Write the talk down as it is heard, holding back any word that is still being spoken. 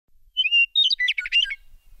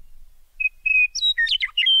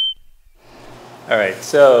All right,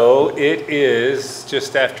 so it is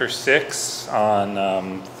just after 6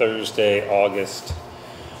 on Thursday, August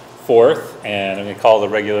 4th, and I'm going to call the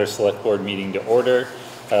regular select board meeting to order.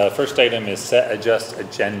 First item is set adjust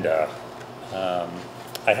agenda.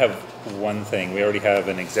 I have one thing. We already have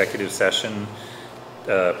an executive session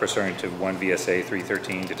pursuant to 1 VSA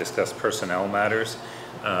 313 to discuss personnel matters.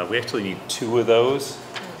 We actually need 2 of those,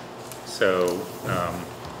 so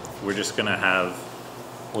we're just going to have.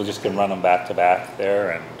 We're just going to run them back to back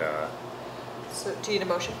there, and so do you need a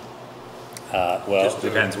motion? Well, it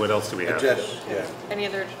depends. What else do we have? Yeah. Any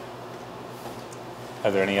other?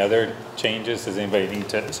 Are there any other changes? Does anybody need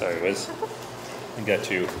to? Sorry, Wiz. I got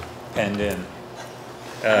you penned in.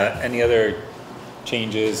 Any other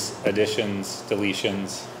changes, additions,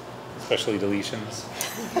 deletions, especially deletions?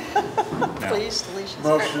 No. Please, deletions.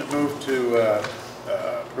 Motion move to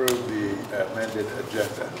approve the amended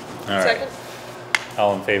agenda. All right. Second.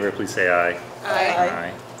 All in favor, please say aye.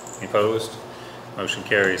 Aye. Any opposed? Motion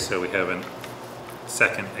carries, so we have a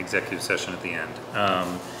second executive session at the end.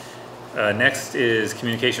 Next is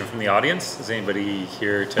communication from the audience. Is anybody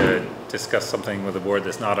here to discuss something with the board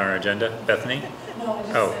that's not on our agenda? Bethany? No, I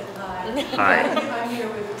just said hi. Hi. I'm here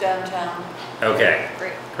with downtown. Okay,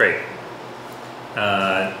 Great.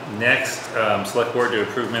 Next, select board to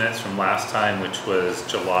approve minutes from last time, which was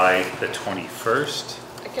July the 21st.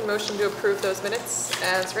 I can motion to approve those minutes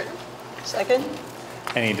as written. Second.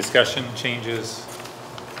 Any discussion, changes?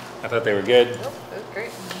 I thought they were good. Nope, that was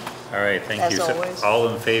great. All right, thank As you. always. So all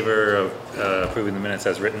in favor of approving the minutes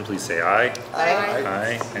as written, please say aye. Aye.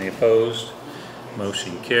 Aye. Any opposed?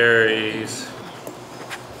 Motion carries.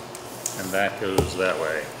 And that goes that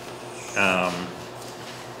way.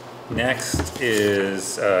 Next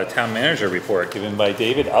is town manager report given by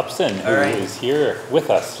David Upson, who is here with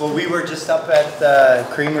us. Well, we were just up at the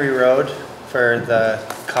Creamery Road for the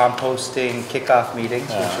composting kickoff meetings,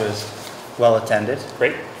 which was well attended.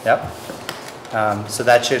 Great. Yep. So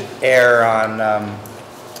that should air on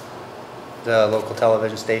the local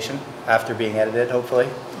television station after being edited, hopefully.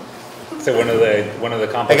 So one of the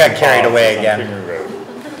composting. I got carried away again. Creamery Road.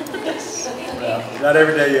 Not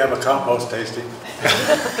every day you have a compost tasting.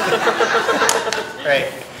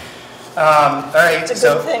 Right. All right. It's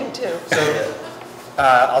a good thing too. So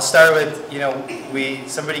I'll start with,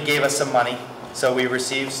 somebody gave us some money. So we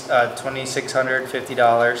received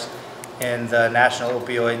 $2,650 in the national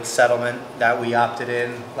opioid settlement that we opted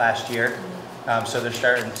in last year. So they're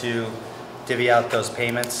starting to divvy out those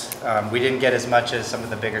payments. We didn't get as much as some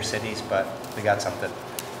of the bigger cities, but we got something.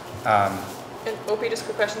 And Opie, just a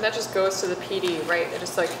quick question. That just goes to the PD, right? It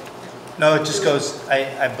just like. No, it just goes.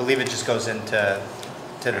 I believe it just goes into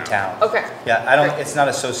the town. Okay. Yeah, I don't. Great. It's not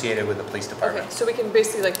associated with the police department. Okay, so we can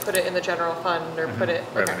basically like put it in the general fund or put it.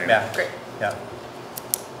 Okay. Revenue. Yeah. Great. Yeah.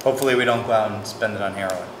 Hopefully we don't go out and spend it on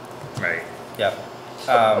heroin. Right. Yeah.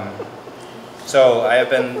 So I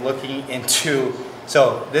have been looking into.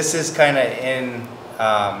 So this is kind of in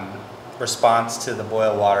response to the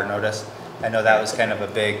boil water notice. I know that was kind of a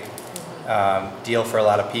big deal for a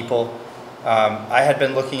lot of people. I had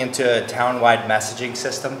been looking into town-wide messaging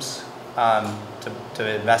systems to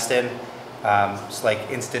invest in, it's like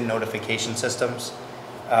instant notification systems.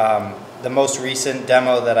 The most recent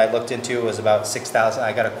demo that I looked into was about $6,000.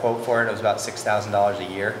 I got a quote for it. It was about $6,000 a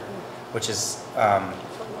year, which is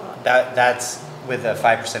that's with a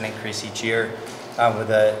 5% increase each year, with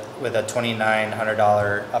a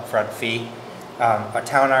 $2,900 upfront fee. A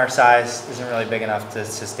town our size isn't really big enough to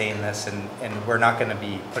sustain this, and we're not going to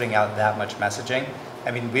be putting out that much messaging. I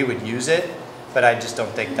mean, we would use it, but I just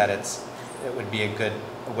don't think that it would be a good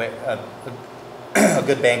a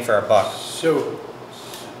good bang for our buck. So,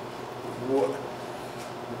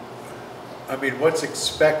 what's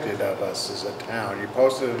expected of us as a town? You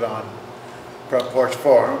posted it on Front Porch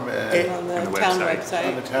Forum and On the On the town website.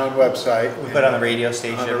 on the website. town website. We put it on the radio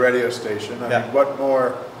station. On the radio station. I Yeah. mean, what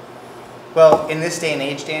more? Well, in this day and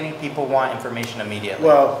age, Danny, people want information immediately.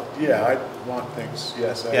 Well, yeah, I want things.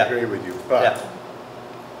 Yes, I Yeah. agree with you. But Yeah.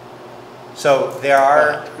 So there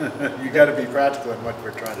are. you got to be practical in what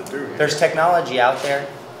we're trying to do here. There's technology out there.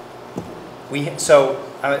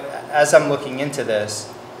 As I'm looking into this,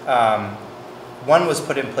 one was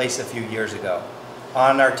put in place a few years ago.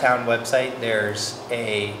 On our town website, there's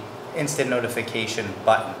a instant notification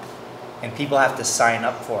button, and people have to sign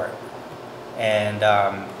up for it. And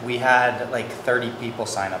we had like 30 people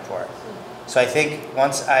sign up for it. So I think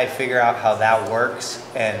once I figure out how that works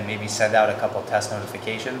and maybe send out a couple test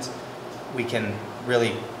notifications, we can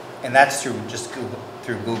really, and that's through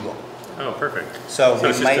Google. Oh, perfect. So we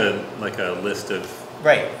it's just might, like a list of.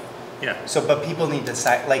 right. Yeah. So, but people need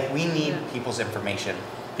to we need people's information.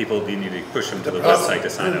 people, do you need to push them to the problem- website to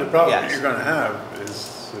sign The up? problem Yes. you're gonna have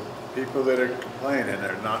is the people that are complaining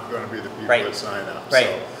are not gonna be the people Right. that sign up. Right.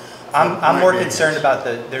 So, I'm more point concerned being about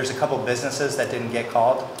there's a couple businesses that didn't get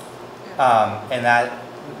called. And I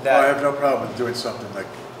that, have no problem with doing something like,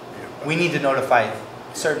 you know, we need to notify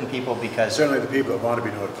certain people because, certainly the people that want to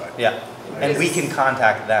be notified. yeah. And we can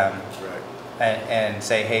contact them Right. and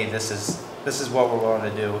say, hey, this is what we're willing to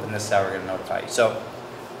do and this is how we're gonna notify you. So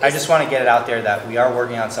I just wanna get it out there that we are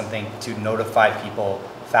working on something to notify people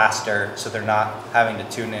faster so they're not having to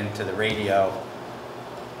tune into the radio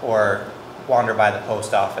or wander by the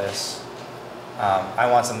post office. I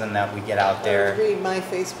want something that we get out there. Read my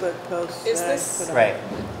Facebook post. Is that I this- put on. Right,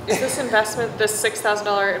 Is this investment, this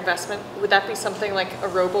 $6,000 investment, would that be something like a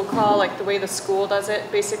robocall, like the way the school does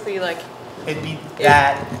it? Basically, like it'd be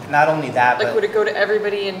that, not only that, would but it go to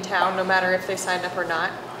everybody in town, no matter if they signed up or not,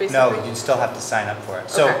 no, basically? you'd still have to sign up for it.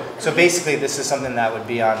 So, Okay. so basically this is something that would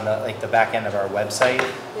be on the back end of our website.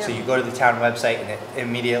 So Yeah. you go to the town website and it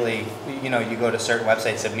immediately, you go to certain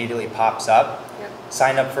websites, it immediately pops up. Yeah.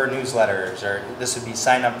 Sign up for newsletters, or this would be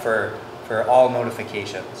sign up for all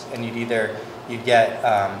notifications. And you'd get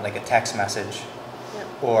like a text message Yeah.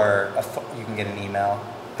 or you can get an email.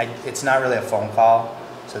 It's not really a phone call,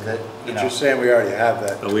 so that, But you're saying we already have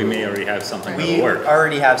that. But we may already have something we that'll work.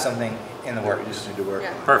 already have something in the We works. just need to work. Yeah.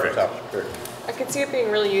 on it. Perfect. So, Sure. I could see it being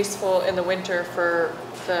really useful in the winter for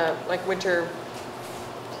the, like, winter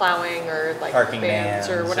plowing or like Parking bands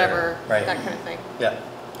or bans whatever, or- right. that kind of thing. yeah.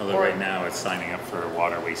 Although Or- right now it's signing up for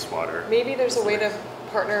water, wastewater. Maybe there's a way to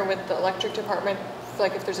partner with the electric department,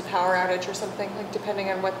 like if there's a power outage or something, like depending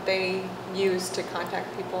on what they use to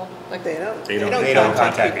contact people, like, They don't. They don't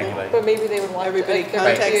contact people. anybody. but maybe they would want to, Everybody like, they're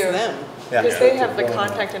like contacts you. them. Yeah. Because they Yeah. have the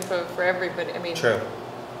contact info for everybody, I mean, True.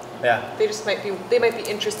 Yeah, they just might be, they might be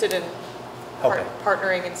interested in Okay.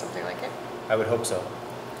 partnering in something like it. I would hope so.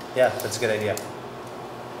 Yeah, that's a good idea.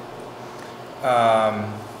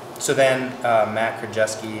 So then Matt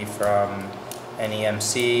Krajewski from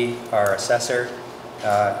NEMC, our assessor,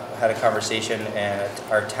 had a conversation, and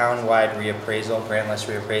our town-wide reappraisal, grand list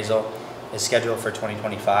reappraisal, is scheduled for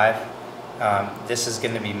 2025. This is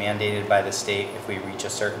going to be mandated by the state if we reach a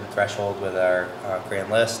certain threshold with our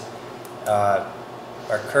grand list.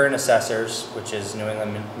 Our current assessors, which is New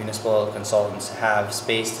England Municipal Consultants, have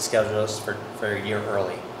space to schedule us for a year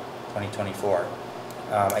early, 2024.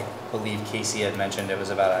 I believe Casey had mentioned it was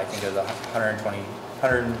about, I think it was 120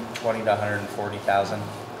 to 140,000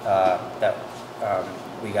 that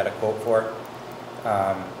we got a quote for.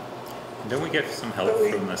 Don't we get some help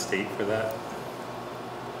from the state for that?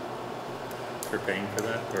 For paying for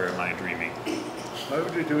that, or am I dreaming? Why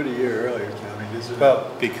would you do it a year earlier, Tammy? Isn't it Well,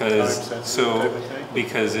 Because, time-sensitive so, type of thing?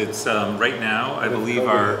 because it's, right now, I With believe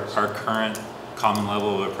COVID. our current common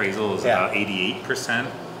level of appraisal is Yeah. about 88%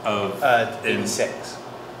 of. 86.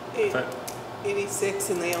 But- 86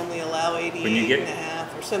 and they only allow 88 get- and a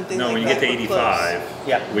half or something No, like when you that. get to We're close. 85,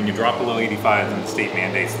 Yeah. when you drop below 85, then the state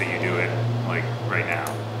mandates that you do it, like, right now.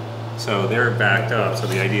 So they're backed up, so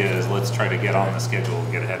the idea is let's try to get on the schedule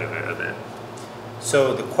and get ahead of it a bit.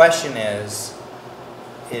 So the question is,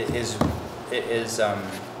 it's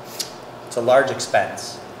a large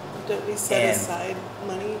expense. Don't we set And aside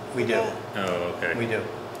money for we do. that? Oh, okay. We do.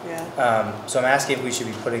 Yeah. So I'm asking if we should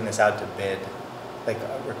be putting this out to bid, like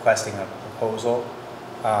requesting a proposal.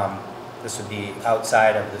 This would be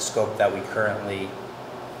outside of the scope that we currently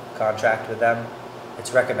contract with them.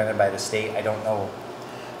 It's recommended by the state. I don't know.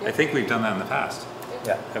 I think we've done that in the past,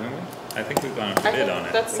 Yeah, haven't we? I think we've gone up to I bid think on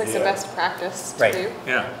it. that's like the Yeah. best practice to Right. do.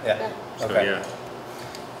 Yeah, yeah. so Okay.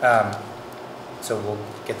 yeah. So we'll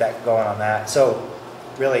get that going on that. So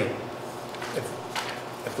really,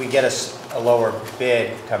 if we get a lower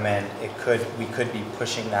bid come in, we could be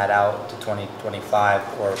pushing that out to 2025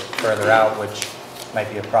 or further out, which might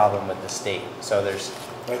be a problem with the state. So there's,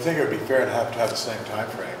 I think it would be fair to have the same time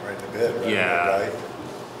frame, right, in the bid, right? Yeah. Right?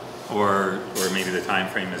 Or maybe the time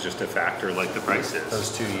frame is just a factor like the price is.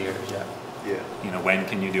 those 2 years, yeah. Yeah, You know, when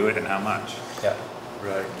can you do it and how much? Yeah.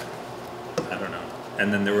 right. I don't know.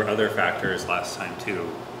 And then there were other factors last time too.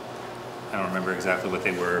 I don't remember exactly what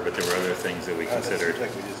they were, but there were other things that we That seems considered.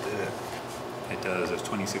 like we just did it. It does, it was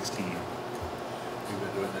 2016. We've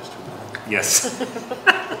been doing this too long. Yes.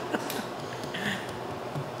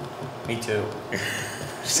 Me too.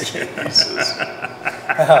 Jesus.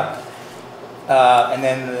 And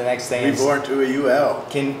then the next thing We is, born to a UL.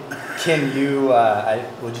 can you,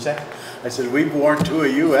 what'd you say? I said, we born to a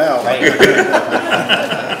UL. Right.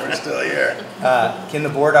 We're still here. Can the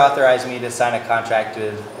board authorize me to sign a contract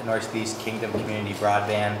with Northeast Kingdom Community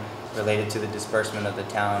Broadband related to the disbursement of the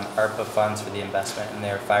town ARPA funds for the investment in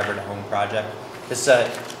their fiber to home project? This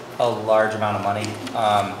is a large amount of money.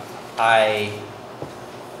 I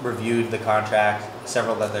reviewed the contract,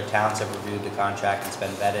 several other towns have reviewed the contract, it's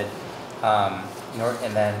been vetted.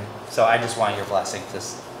 And then, so I just want your blessing to,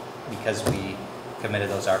 because we committed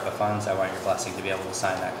those ARPA funds, I want your blessing to be able to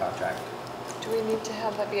sign that contract. Do we need to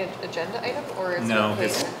have that be an agenda item, or is it? No, okay?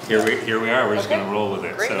 it's, here we are, we're just gonna Okay. roll with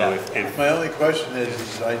it, Great. so Yeah. if, My only question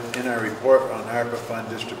is in our report on ARPA fund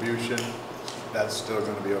distribution, that's still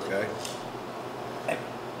gonna be okay?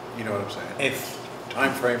 You know what I'm saying? If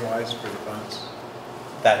Time frame wise for the funds?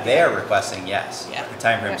 that they are requesting, yes. Yeah. The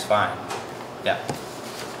timeframe's Yeah. fine. Yeah.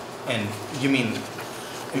 And you mean? in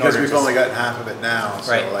Because order we've to- only gotten half of it now,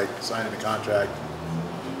 so Right. like signing the contract.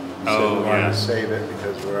 We Oh, said we wanted yeah. to save it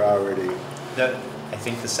because we're already I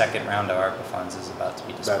think the second round of ARPA funds is about to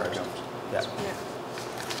be about to dispersed. come. Yeah.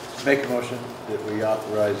 Yeah. Make a motion that we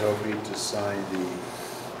authorize Opie to sign the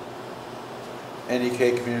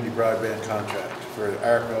NEK Community Broadband Contract for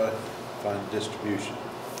ARPA fund distribution.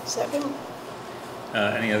 Second?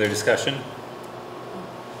 any other discussion?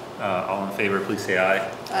 All in favor, please say aye.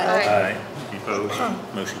 Aye. Any opposed?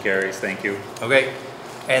 Motion carries, thank you. Okay,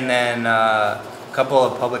 and then a couple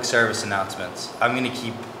of public service announcements. I'm gonna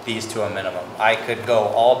keep these to a minimum. I could go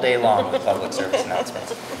all day long with public service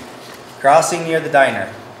announcements. Crossing near the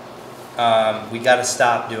diner. We gotta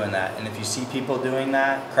stop doing that, and if you see people doing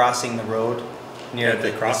that, crossing the road near At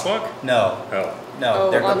the crosswalk? No, Oh, no,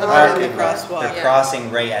 Oh, they're on the Not parking, in the crosswalk. they're Yeah.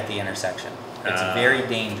 crossing right at the intersection. It's Ah. very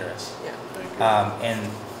dangerous. Yeah. Thank you.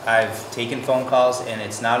 And I've taken phone calls, and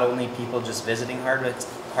it's not only people just visiting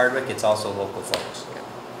Hardwick, it's also local folks.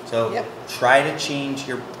 So Yep. try to change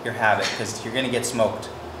your habit, because you're gonna get smoked.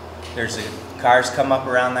 Cars come up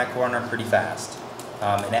around that corner pretty fast.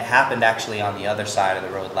 And it happened actually on the other side of the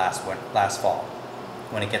road last fall.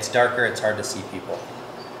 When it gets darker, it's hard to see people.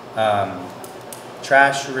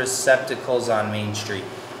 Trash receptacles on Main Street.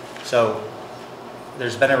 So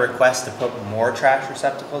there's been a request to put more trash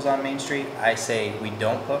receptacles on Main Street. I say we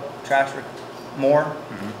don't put more.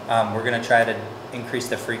 We're gonna try to increase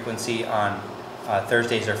the frequency on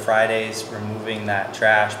Thursdays or Fridays, removing that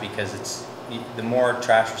trash, because the more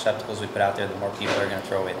trash receptacles we put out there, the more people are gonna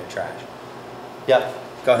throw away their trash. Yep,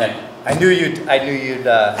 go ahead. I knew you'd,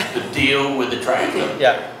 The deal with the tractor,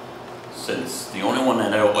 yeah, since the only one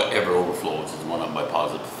that ever overflows is the one up by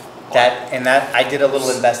Positive. I did a little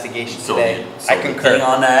investigation So today. the I thing concur.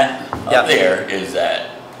 on that Yeah. up there is that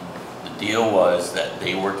the deal was that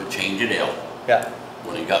they were to change it out Yeah,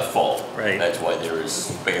 when it got full. Right. That's why there is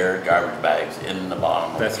spare garbage bags in the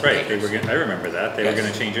bottom of the that's right, they were containers. I remember that, they were Yes.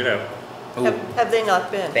 gonna change it out. Ooh, Have they not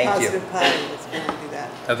been? Thank you. Positive Pilot is going to do that.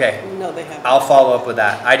 okay. No, they haven't. I'll follow up with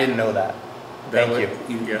that. I didn't know that. That Thank would-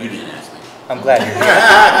 you. yeah. You didn't ask me. I'm glad you're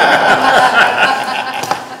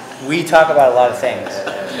here. We talk about a lot of things.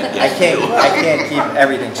 I can't keep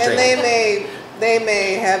everything And straight. they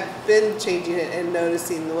may have been changing it and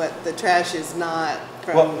noticing what the trash is not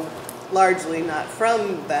Well- from, largely not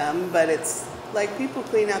from them, but it's like people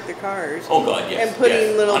clean out their cars. Oh, God, yes. And putting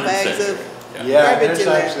yes, little 100% bags of- sure. Yeah, Garbage there's in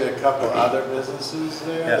there. actually a couple other businesses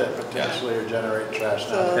there Yeah. that potentially are generating trash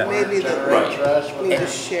now. So They weren't maybe the- generating Right. trash when Need they-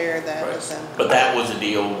 to share that Right. with them. But that was a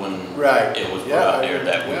deal when Right. it was put Yeah, out there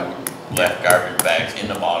that we yeah. left garbage bags in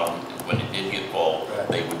the bottom. When it did get full,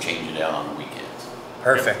 Right. they would change it out on the weekends.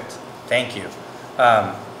 Perfect. Thank you.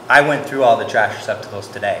 I went through all the trash receptacles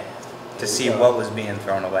today to see what was being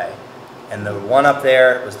thrown away. And the one up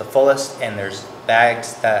there was the fullest, and there's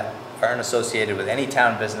bags that aren't associated with any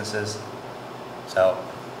town businesses. So,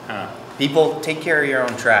 Huh. people, take care of your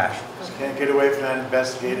own trash. Just can't get away from that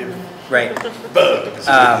investigative Right. bug.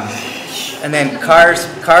 And then cars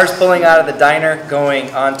pulling out of the diner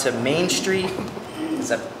going onto Main Street.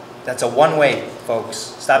 That's a one-way, folks.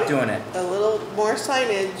 Stop doing it. A little more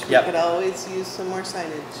signage, we Yep. could always use some more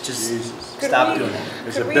signage. Just Jesus. Could stop we- doing it.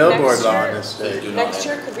 There's Could a we billboard next law year- in this state. Do not Next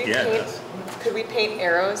year, could we Yeah, it paint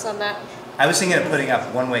arrows on that? I was thinking of putting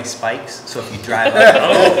up one-way spikes, so if you drive up.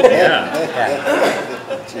 Oh, yeah,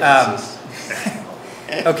 Yeah.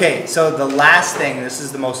 Okay, so the last thing, this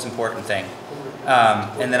is the most important thing,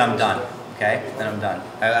 and then I'm done, okay? Then I'm done.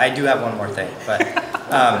 I do have one more thing, but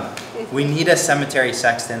we need a cemetery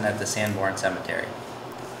sexton at the Sanborn Cemetery.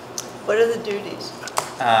 What are the duties?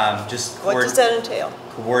 Just What does that entail?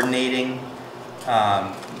 coordinating,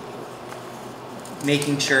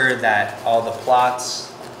 making sure that all the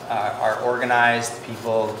plots are organized,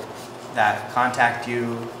 people that contact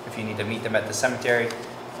you, if you need to meet them at the cemetery,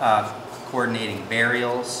 coordinating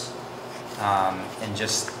burials, and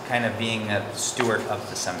just kind of being a steward of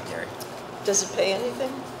the cemetery. Does it pay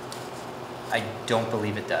anything? I don't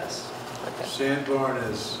believe it does. Okay. Sanborn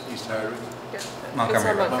is East Hardwick. Yeah. Montgomery It's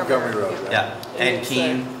on Road. Montgomery Road, right? Yeah, And Ed it's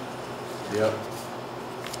Keen, Yep.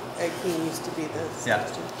 Ed King used to be the Yeah.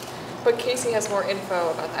 suggestion. But Casey has more info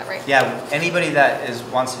about that, right? yeah, anybody that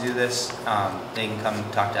wants to do this, they can come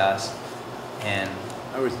talk to us, and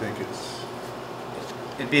I would think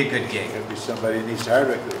it'd be a good gig, it'd be somebody in East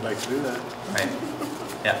Hardwick that would like to do that. right?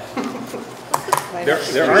 Yeah, Might There, have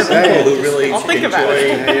to there do are that. people who really I'll think about enjoy, it.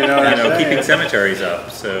 Yeah, you know what I'm saying? keeping cemeteries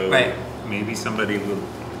up, so Right. maybe somebody will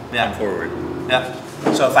Yeah. come forward. yeah.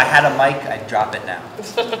 So if I had a mic, I'd drop it now.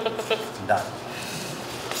 I'm done.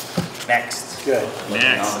 Next. Good.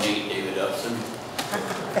 Next. Nominate David Upson.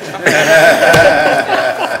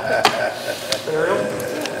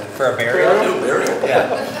 For a burial?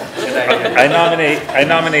 Yeah. Good idea. I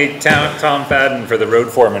nominate Tom Fadden for the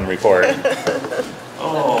road foreman report.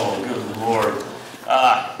 Oh, good lord.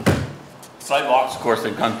 Sidewalks, of course,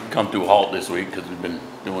 they've come to a halt this week because we've been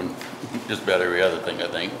doing just about every other thing, I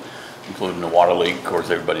think, including the water leak, of course,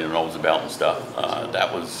 everybody knows about and stuff.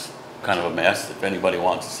 That was kind of a mess. If anybody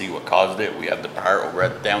wants to see what caused it, we have the part over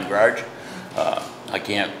at the town garage. I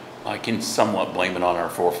can somewhat blame it on our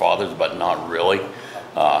forefathers, but not really.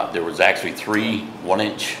 There was actually 3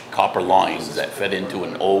 1-inch copper lines that fed into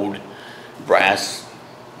an old brass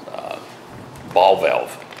ball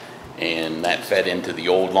valve, and that fed into the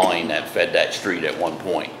old line that fed that street at one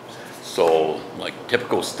point. So, like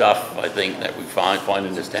typical stuff, I think that we find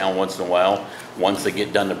in this town once in a while. Once they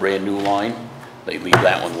get done the brand new line, they leave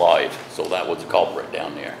that one live. So that was the culprit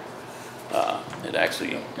down there. It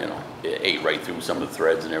actually, it ate right through some of the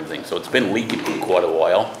threads and everything. So it's been leaking for quite a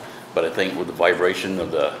while. But I think with the vibration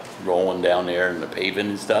of the rolling down there and the paving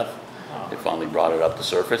and stuff, it finally brought it up to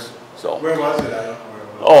surface. So. Where was it? I don't know where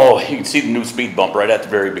it was. Oh, you can see the new speed bump right at the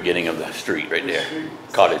very beginning of the street, right there.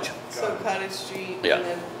 Cottage. So Cottage Street Yeah. and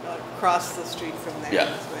then across the street from there.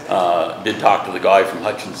 Yeah. is where that- Did talk to the guy from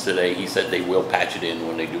Hutchins today. He said they will patch it in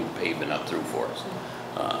when they do the pavement up through for us.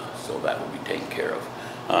 So that will be taken care of.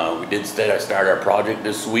 We did start our project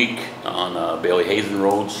this week on Bailey Hazen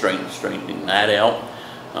Road, straightening that out.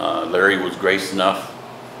 Larry was gracious enough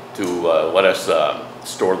to let us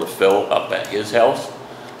store the fill up at his house.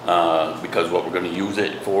 Because what we're gonna use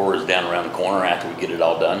it for is down around the corner after we get it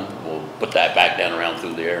all done. We'll put that back down around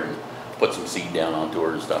through there and put some seed down onto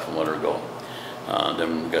her and stuff and let her go.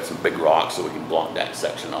 Then we've got some big rocks so we can block that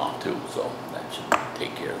section off too, so that should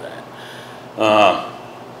take care of that.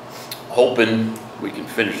 Hoping we can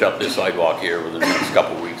finish up this sidewalk here within the next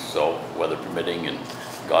couple of weeks, so weather permitting and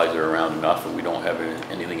guys are around enough and we don't have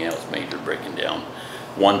anything else major breaking down.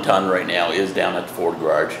 1 ton right now is down at the Ford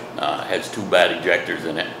garage, has 2 bad ejectors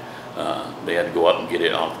in it. They had to go up and get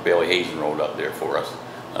it off the Bailey Hazen Road up there for us.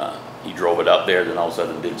 He drove it up there, then all of a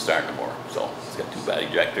sudden it didn't start no more. So it's got 2 bad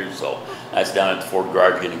ejectors, so that's down at the Ford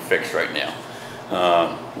garage getting fixed right now.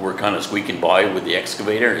 We're kind of squeaking by with the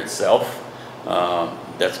excavator itself.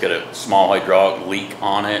 That's got a small hydraulic leak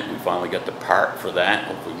on it. We finally got the part for that.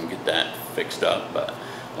 Hopefully we can get that fixed up, but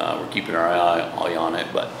we're keeping our eye on it,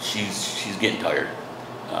 but she's getting tired.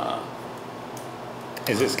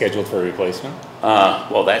 Is it scheduled for replacement?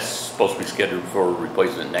 Well, that's supposed to be scheduled for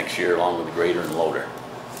replacement next year along with the grader and loader.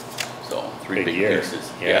 So 3 big year.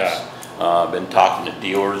 pieces, Yeah. yes. Been talking to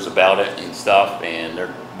dealers about it and stuff, and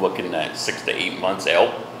they're looking at 6 to 8 months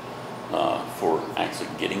out for actually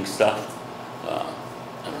getting stuff.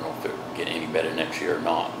 I don't know if it'll get any better next year or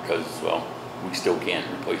not, because, well, we still can't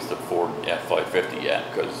replace the Ford F-550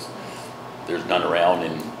 yet, because there's none around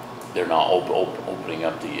and they're not opening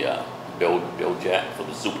up the build yet for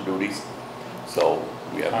the Super Duties. So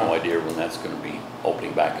we have no idea when that's going to be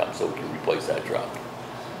opening back up so we can replace that truck.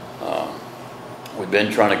 We've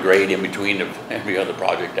been trying to grade in between every other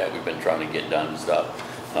project that we've been trying to get done and stuff.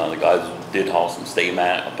 The guys did haul some stay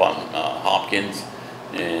mat up on Hopkins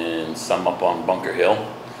and some up on Bunker Hill.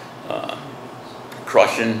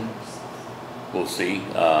 Crushing, we'll see.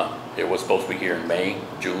 It was supposed to be here in May,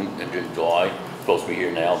 June, and July. It's supposed to be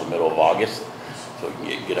here now, the middle of August. So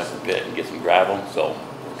we can get up the pit and get some gravel. So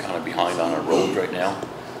we're kind of behind on our roads right now.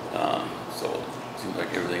 So it seems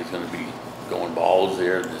like everything's going to be going balls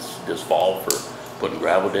there this fall for putting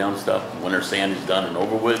gravel down and stuff. Winter sand is done and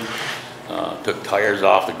over with. Took tires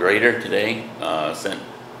off the grader today.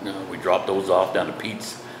 We dropped those off down to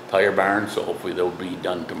Pete's tire barn, so hopefully they'll be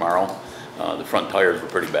done tomorrow. The front tires were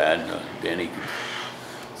pretty bad. Danny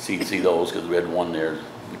could see those because we had one there.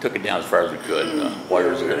 We took it down as far as we could.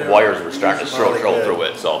 Wires were starting to show through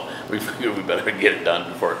it, so we figured we better get it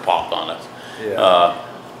done before it popped on us. Yeah.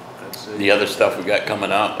 The other stuff we got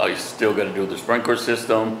coming up, I still got to do the sprinkler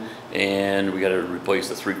system, and we got to replace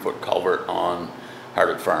the 3-foot culvert on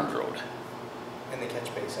Hardwick Farms Road. In the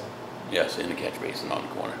catch basin. Yes, in the catch basin on the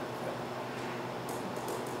corner.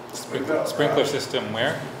 Sprinkler system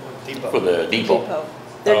where? For the depot. Depot.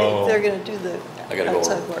 Oh. They're gonna do the I gotta go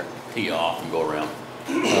outside work. tee off and go around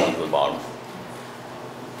to the bottom.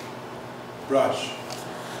 Brush,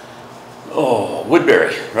 Oh,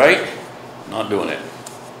 Woodbury, right? Not doing it.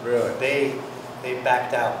 really? They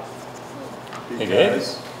backed out. They did?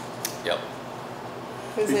 Because Yep.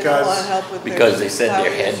 Cause they don't Because- wanna help with their. because they said their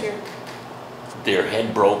plowing head- this year. Their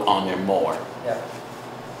head broke on their mower. Yeah.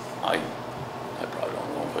 I probably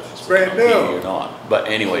don't know if it's Brand gonna be new. or not, but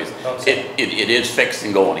anyways, Okay. it is fixed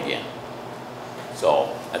and going again. So,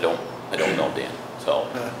 I don't know, Dan, so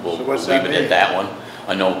we'll So leave what's it that at mean? that one.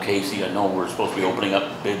 I know Casey, I know we're supposed to be opening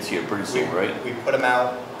up bids here pretty soon, right? We put them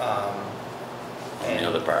out, On and the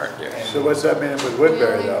other part there. So what's that mean with We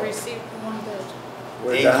Woodbury only though? received one bid.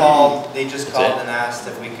 We're they done? just That's called it? and asked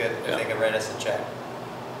if Yeah. they could write us a check.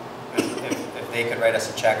 If they could write us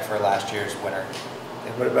a check for last year's winter.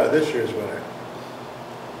 And what about this year's winter?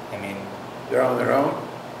 I mean, They're on their own?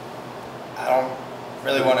 I don't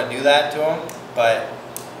really want to do that to them, but,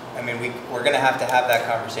 I mean, we're gonna have to have that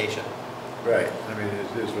conversation. Right, I mean,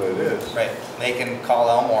 it is what it is. Right, they can call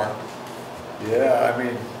Elmore. Yeah, I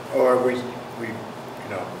mean, or we, you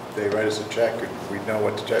know, they write us a check and we know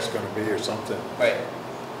what the check's gonna be or something. Right,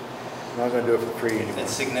 I'm not gonna do it for free anymore.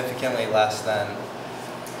 it's significantly less than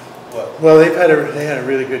what, Well, they had a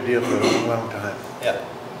really good deal for a long, long time, yeah,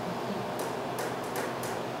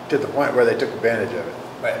 to the point where they took advantage of it,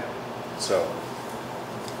 right. so.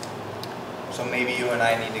 So maybe you and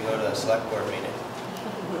I need to go to a select board meeting.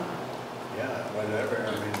 Yeah, whatever,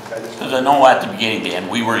 I mean, I just. Because I know at the beginning, Dan,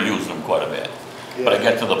 we were using them quite a bit. But I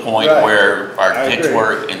Yeah. got to the point Right. where our I pits agree.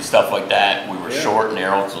 were and stuff like that, we were Yeah. short and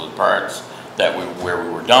narrow to the parts that where we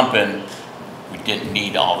were dumping, we didn't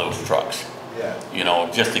need all those trucks, Yeah. you know,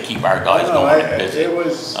 just to keep our guys No, going and busy. It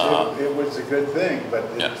was Uh, a good thing, but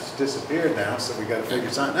Yeah. it's disappeared now, so we gotta figure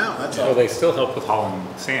something out, that's all. Oh, they still help with hauling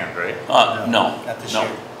sand, right? No, Not this no, year.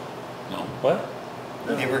 no. What?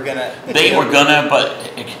 They were gonna. They were gonna, but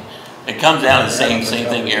it comes down to the same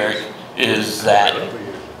thing, Eric, is that,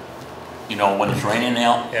 you know, when it's raining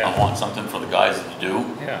out, Yeah. I want something for the guys to do.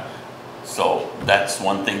 Yeah. So that's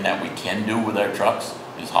one thing that we can do with our trucks,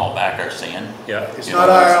 is haul back our sand. Yeah. It's You not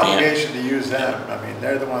know, our it's the- obligation to use them, I mean,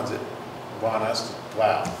 they're the ones that want us to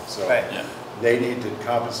plow, so. Right. Yeah. They need to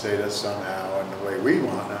compensate us somehow in the way we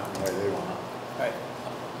want, not in the way they want. Right.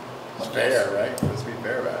 It's fair, right? Let's be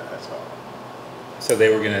fair about it, that's all. So they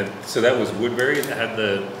were gonna, so that was Woodbury that had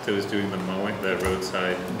that was doing the mowing, the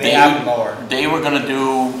roadside? They have a mower. They were gonna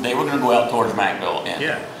go out towards Macville and.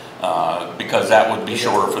 Yeah. Because that would be Yeah,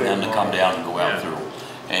 shorter for them to big come one. down and go out Yeah. through.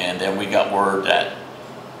 And then we got word that,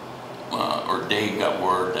 or Dave got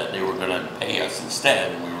word that they were gonna pay us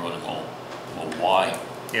instead, and we were gonna go, well, why?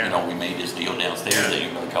 Yeah. You know, we made this deal downstairs Yeah. that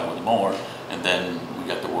you're gonna come with a mower, and then we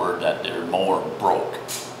got the word that their mower broke.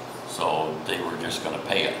 So they were just gonna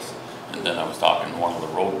pay us. And then I was talking to one of the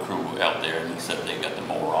road crew out there, and he said they got the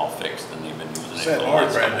mower all fixed, and they've been using it for Said the more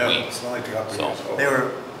last brand couple new, weeks. it's only a couple So, years old. They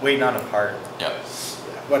were waiting on a part. Yep,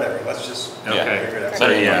 Whatever, let's just. Okay. figure it out. So,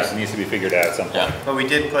 yeah, anyways. it needs to be figured out at some point. yeah. But we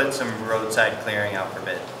did put some roadside clearing out for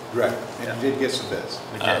bid. Right, and you did get some bids.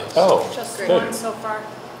 We did. Oh, Just good. one so far.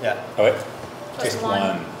 Yeah. Oh, it, Just just one.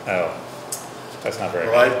 one. Oh, that's not very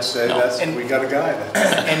Well, good. I'd say No. that's, And- we got a guy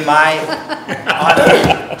then. In my,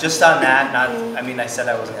 just on that, not, I mean, I said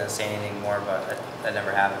I wasn't gonna say anything more, but that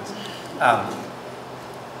never happens.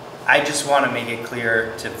 I just wanna make it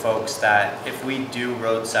clear to folks that if we do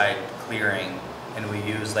roadside clearing and we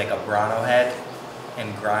use like a Bronto head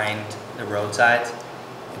and grind the roadsides,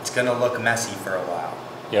 it's gonna look messy for a while.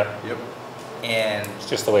 Yep, Yep. And it's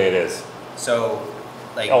just the way it is. so,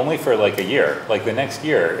 like, Only for like a year, like the next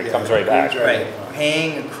year, it Yeah, comes right back. it's right,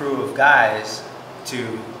 paying a crew of guys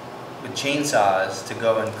with chainsaws to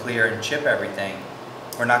go and clear and chip everything,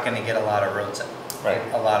 we're not gonna get a lot of roads, Right.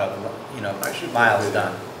 a lot of, you know, I should miles do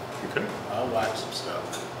done. You could. I'll watch some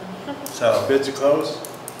stuff. So, Bids are closed?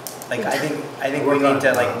 like, I think we Work on need to,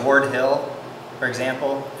 it. like, Ward Hill, for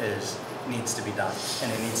example, needs to be done,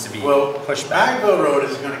 and it needs to be Well, pushed back. Magville Road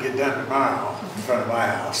is gonna get done tomorrow in front of my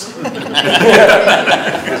house.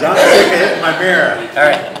 Cause I'm sick of hitting my mirror. All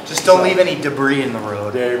right, just don't leave any debris in the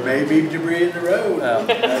road. There may be debris in the road. Oh.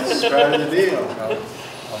 That's part of the deal.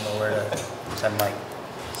 I'll know where to send Mike.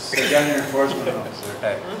 Sit down your enforcement officer.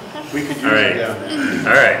 Okay, We could use All right. it down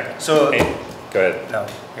there. All right. so, Hey, go ahead. no,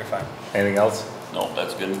 you're fine. Anything else? No,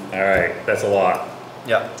 that's good. All right, that's a lot.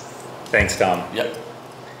 Yeah. Thanks, Tom. Yep.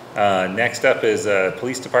 Next up is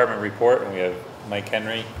Police Department report, and we have Mike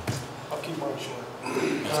Henry. I'll keep mine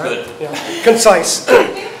short. That's good. Yeah, concise.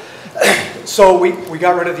 So we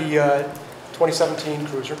got rid of the 2017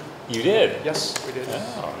 Cruiser. You did? Yes, we did.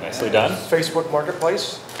 Oh, nicely done. Facebook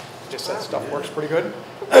Marketplace, just that stuff works pretty good.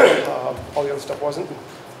 All the other stuff wasn't.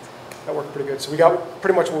 That worked pretty good. So we got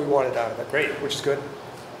pretty much what we wanted out of it. Great. Which is good.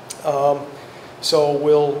 So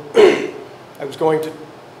we'll, I was going to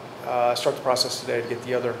start the process today to get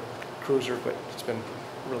the other Cruiser, but it's been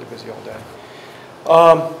really busy all day.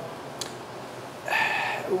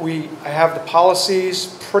 I have the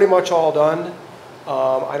policies pretty much all done.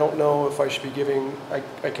 I don't know if I should be giving,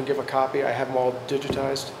 I can give a copy. I have them all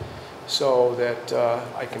digitized so that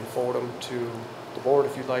I can forward them to the board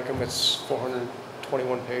if you'd like them. It's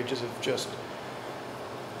 421 pages of just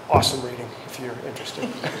awesome reading if you're interested.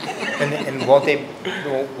 And won't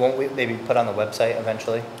they be put on the website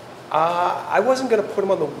eventually? I wasn't going to put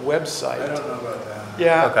them on the website. I don't know about that.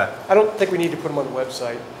 Yeah. Okay. I don't think we need to put them on the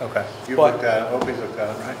website. Okay. You've But- looked at it, Opie's looked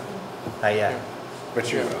at it, right? Not yet.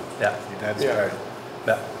 But you Yeah. will. Yeah. Your dad's Yeah. right.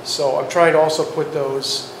 Yeah. So I'm trying to also put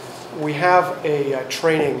those, we have a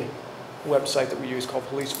training website that we use called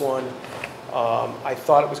Police One. I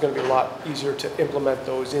thought it was going to be a lot easier to implement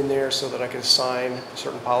those in there so that I could assign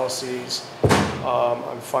certain policies.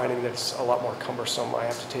 I'm finding that it's a lot more cumbersome. I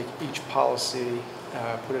have to take each policy,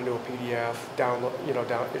 put it into a PDF, download,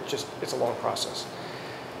 it's a long process.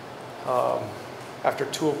 After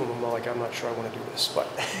 2 of them, I'm like, I'm not sure I want to do this, but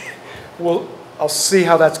I'll see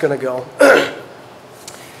how that's going to go.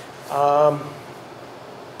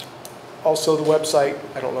 Also, the website,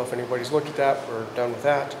 I don't know if anybody's looked at that. We're done with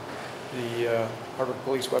that. The Hardwick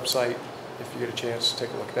Police website, if you get a chance,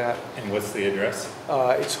 take a look at that. And what's the address?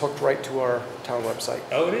 It's hooked right to our town website.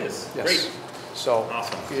 Oh, it is? Yes. Great. So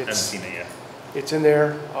Awesome. I haven't it's, seen it yet. it's in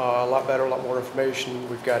there, a lot better, a lot more information.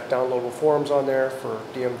 We've got downloadable forms on there for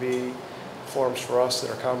DMV, forms for us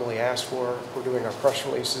that are commonly asked for. We're doing our press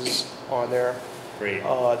releases on there. Great.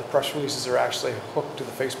 The press releases are actually hooked to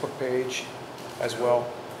the Facebook page as well,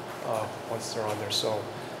 once they're on there. So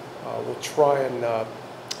we'll try and,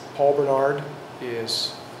 Paul Bernard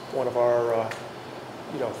is one of our,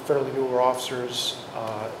 fairly newer officers.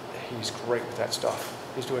 He's great with that stuff.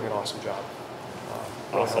 He's doing an awesome job.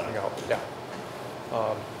 Really Awesome. helping out, yeah.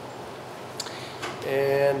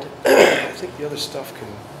 And I think the other stuff can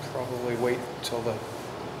probably wait until the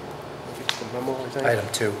memo, I think. Item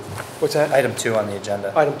 2. What's that? Item 2 on the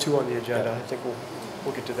agenda. Item 2 on the agenda. Yeah. I think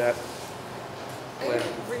we'll get to that I later.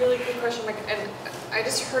 have a really quick question, Mike, and I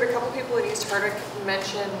just heard a couple people in East Hardwick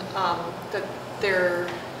mention that there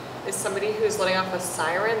is somebody who's letting off a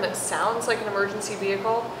siren that sounds like an emergency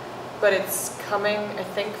vehicle, but it's coming, I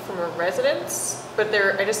think, from a residence. But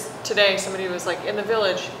today somebody was like, in the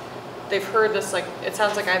village, they've heard this, like, it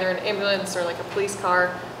sounds like either an ambulance or like a police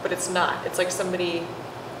car, but it's not. It's like somebody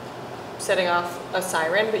setting off a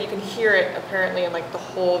siren, but you can hear it apparently in like the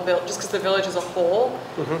whole village, just because the village is a whole.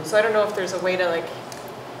 Mhm. So I don't know if there's a way to like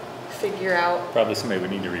figure out. Probably somebody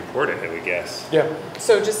would need to report it, I would guess. Yeah,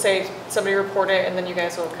 So just say somebody report it, and then you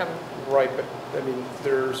guys will come. right, but I mean,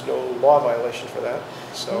 there's no law violation for that,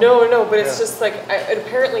 so. No, but it's Yeah. just like it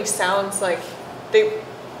apparently sounds like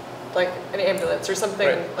like an ambulance or something,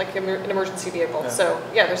 Right. like an emergency vehicle. Yeah. So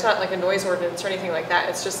yeah, there's not like a noise ordinance or anything like that.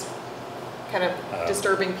 It's just kind of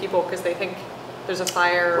disturbing people because they think there's a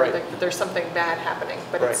fire or Right. like there's something bad happening,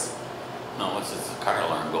 but Right. it's. No, it's just a car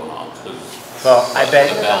alarm going on. 'Cause Well, I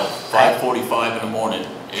bet. about 5:45 in the morning,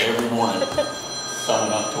 every morning,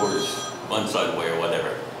 summing up towards one side way or whatever.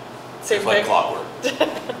 Same It's like thing. clockwork.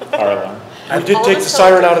 Fire alarm. We did All take of the us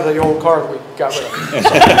siren tell- out of the old car that we got rid of. It's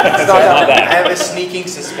not Not that bad. I have a sneaking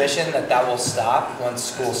suspicion that will stop once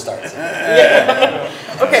school starts.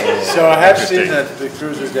 Okay. So I have seen Interesting. the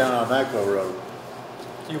cruiser down on Maclo Road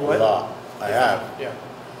You a what? lot. I have. Yeah.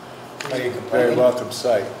 Are you Very complaining? welcome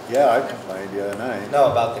sight. Yeah, I complained the other night. No,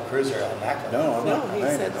 about the cruiser on Macklin. No, I'm No, not he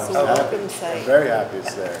complaining. said it's I'm a happy. welcome I'm sight. very happy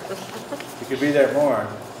it's there. You could be there more,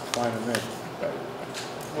 fine with me.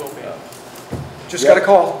 Will be. Just got a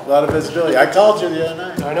call. A lot of visibility. I called you the other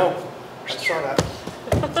night. I know. I saw that.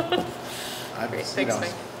 Great, You thanks, know,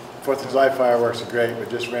 Mike. 4th of July fireworks are great, but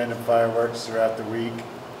just random fireworks throughout the week.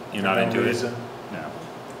 You're for not no into it? reason. No.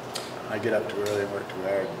 I get up too early and work too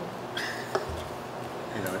hard.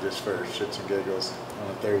 Just for shits and giggles on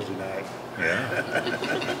a Thursday night. Yeah.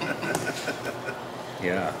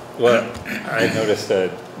 Yeah. Well, I noticed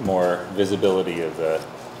more visibility of the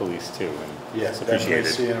police too, and Yes, it's definitely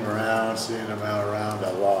appreciated. seeing them around, seeing them out around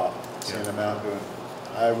a lot. Seeing them out doing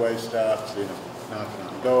highway stuff, seeing them knocking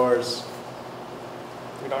on doors.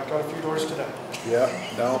 We knocked on a few doors today. Yep,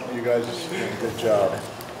 no, you guys are doing a good job.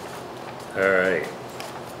 All right.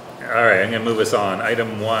 All right, I'm gonna move us on.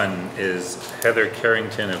 Item 1 is Heather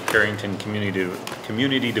Carrington of Carrington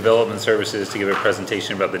Community Development Services to give a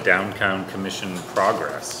presentation about the Downtown Commission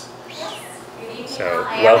progress. Good evening. So,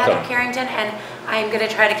 I am welcome. Heather Carrington, and I'm going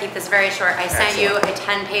to try to keep this very short. I sent you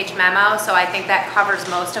Excellent. a 10-page memo, so I think that covers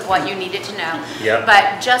most of what you needed to know. Yep.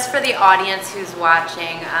 But just for the audience who's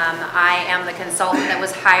watching, I am the consultant that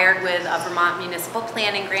was hired with a Vermont Municipal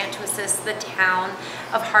Planning Grant to assist the town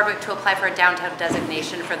of Hardwick to apply for a downtown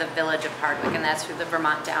designation for the village of Hardwick, and that's through the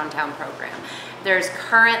Vermont Downtown Program. There's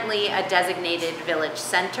currently a designated village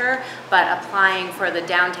center, but applying for the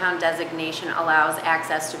downtown designation allows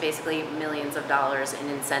access to basically millions of dollars in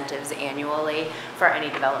incentives annually for any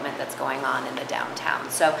development that's going on in the downtown.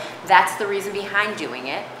 So that's the reason behind doing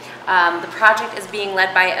it. The project is being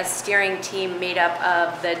led by a steering team made up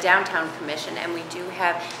of the Downtown Commission, and we do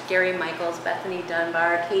have Gary Michaels, Bethany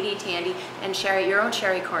Dunbar, Katie Tandy, and Sherry, your own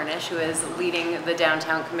Sherry Cornish, who is leading the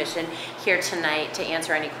Downtown Commission here tonight to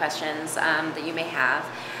answer any questions that you may have.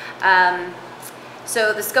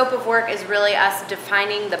 So the scope of work is really us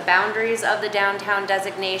defining the boundaries of the downtown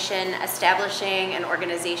designation, establishing an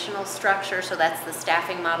organizational structure, so that's the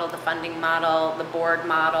staffing model, the funding model, the board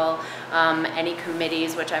model, any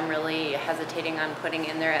committees, which I'm really hesitating on putting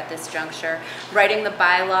in there at this juncture, writing the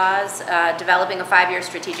bylaws, developing a 5-year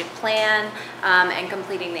strategic plan, and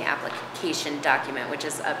completing the application document, which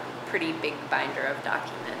is a pretty big binder of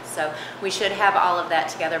documents. So we should have all of that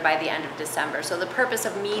together by the end of December. So the purpose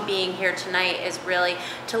of me being here tonight is really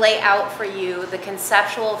to lay out for you the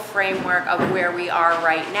conceptual framework of where we are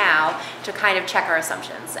right now to kind of check our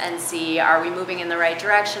assumptions and see, are we moving in the right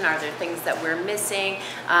direction? Are there things that we're missing?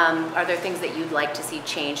 Are there things that you'd like to see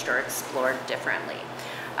changed or explored differently?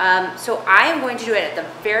 So I'm going to do it at the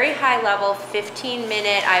very high level,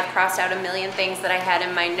 15-minute, I've crossed out a million things that I had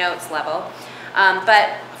in my notes level.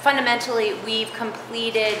 But fundamentally, we've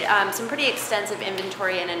completed some pretty extensive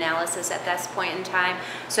inventory and analysis at this point in time.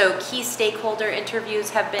 So key stakeholder interviews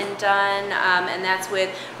have been done, and that's with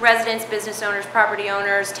residents, business owners, property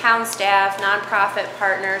owners, town staff, nonprofit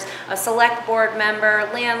partners, a select board member,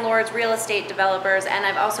 landlords, real estate developers, and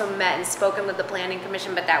I've also met and spoken with the Planning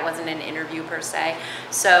Commission, but that wasn't an interview per se.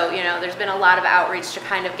 So, you know, there's been a lot of outreach to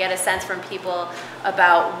kind of get a sense from people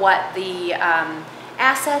about what the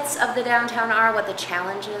assets of the downtown are, what the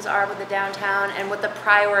challenges are with the downtown, and what the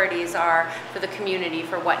priorities are for the community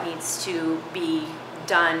for what needs to be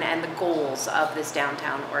done and the goals of this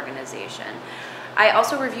downtown organization. I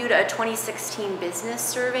also reviewed a 2016 business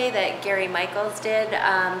survey that Gary Michaels did.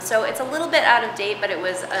 So it's a little bit out of date, but it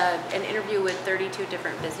was an interview with 32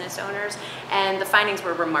 different business owners, and the findings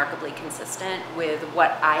were remarkably consistent with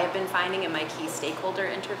what I have been finding in my key stakeholder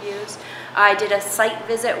interviews. I did a site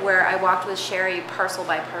visit where I walked with Sherry parcel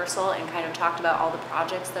by parcel and kind of talked about all the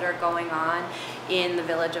projects that are going on in the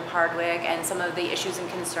village of Hardwick and some of the issues and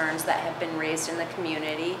concerns that have been raised in the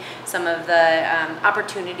community, some of the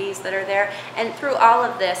opportunities that are there. And through all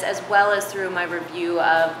of this, as well as through my review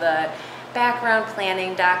of the background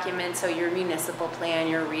planning documents, so your municipal plan,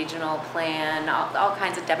 your regional plan, all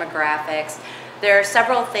kinds of demographics, there are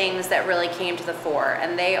several things that really came to the fore,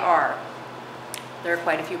 and there are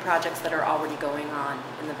quite a few projects that are already going on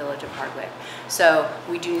in the village of Hardwick. So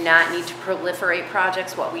we do not need to proliferate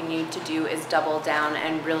projects. What we need to do is double down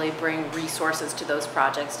and really bring resources to those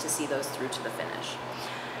projects to see those through to the finish.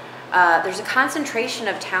 There's a concentration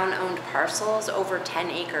of town-owned parcels over 10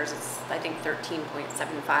 acres. It's, I think,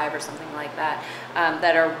 13.75 or something like that,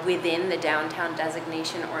 that are within the downtown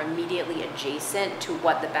designation or immediately adjacent to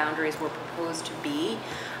what the boundaries were proposed to be.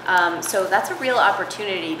 So that's a real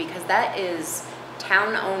opportunity because that is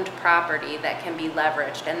town-owned property that can be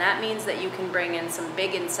leveraged, and that means that you can bring in some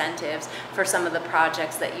big incentives for some of the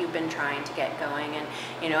projects that you've been trying to get going. And,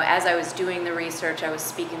 you know, as I was doing the research, I was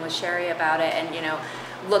speaking with Sherry about it, and, you know,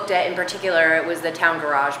 looked at, in particular, it was the town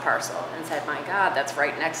garage parcel, and said, my God, that's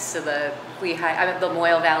right next to the Lehigh, the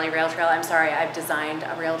Moyle Valley Rail Trail. I'm sorry, I've designed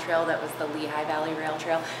a rail trail that was the Lehigh Valley Rail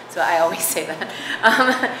Trail, so I always say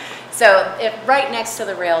that. So right next to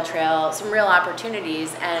the rail trail, some real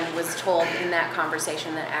opportunities, and was told in that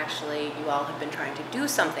conversation that actually you all have been trying to do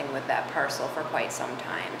something with that parcel for quite some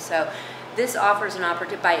time. So this offers an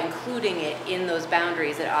opportunity, by including it in those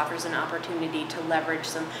boundaries, it offers an opportunity to leverage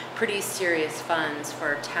some pretty serious funds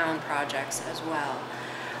for town projects as well.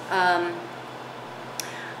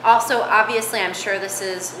 Also, obviously, I'm sure this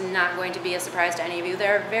is not going to be a surprise to any of you,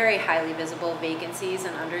 there are very highly visible vacancies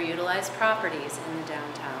and underutilized properties in the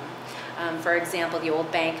downtown. For example, the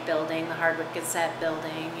old bank building, the Hardwick Gazette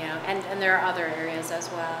building, you know, and there are other areas as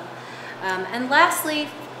well. And lastly,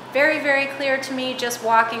 very, very clear to me, just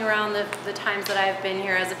walking around the times that I've been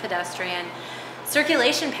here as a pedestrian,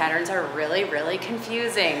 circulation patterns are really, really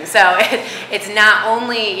confusing. So it's not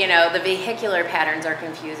only, you know, the vehicular patterns are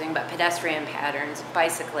confusing, but pedestrian patterns,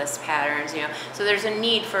 bicyclist patterns, you know. So there's a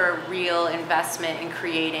need for a real investment in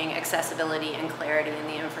creating accessibility and clarity in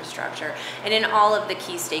the infrastructure. And in all of the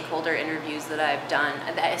key stakeholder interviews that I've done,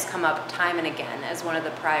 that has come up time and again as one of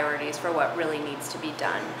the priorities for what really needs to be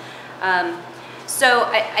done. So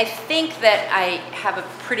I think that I have a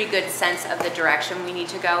pretty good sense of the direction we need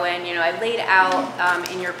to go in. You know, I laid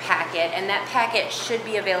out in your packet, and that packet should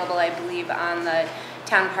be available, I believe, on the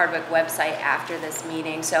Town of Hardwick website after this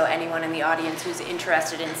meeting. So anyone in the audience who's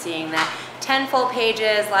interested in seeing that, 10 full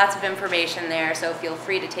pages, lots of information there, so feel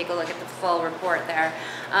free to take a look at the full report there.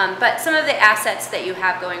 But some of the assets that you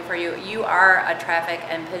have going for you, you are a traffic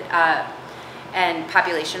and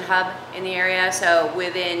population hub in the area. So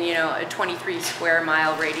within, you know, a 23 square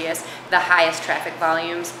mile radius, the highest traffic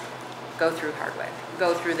volumes go through Hardwick,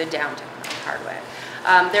 go through the downtown of Hardwick.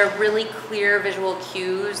 There are really clear visual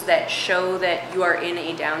cues that show that you are in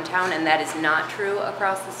a downtown, and that is not true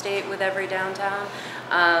across the state with every downtown.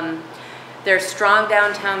 There's strong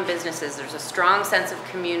downtown businesses. There's a strong sense of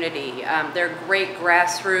community. There are great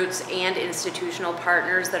grassroots and institutional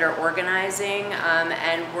partners that are organizing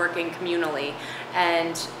and working communally.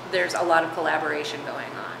 And there's a lot of collaboration going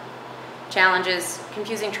on. Challenges: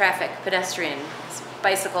 confusing traffic, pedestrian,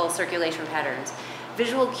 bicycle circulation patterns.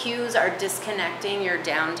 Visual cues are disconnecting your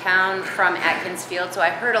downtown from Atkins Field. So I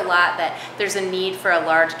heard a lot that there's a need for a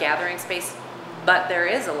large gathering space. But there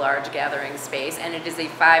is a large gathering space, and it is a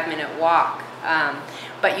 5-minute walk.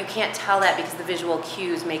 But you can't tell that because the visual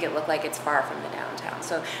cues make it look like it's far from the downtown.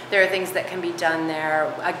 So there are things that can be done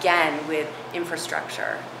there, again, with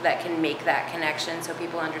infrastructure that can make that connection so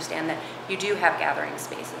people understand that you do have gathering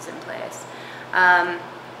spaces in place.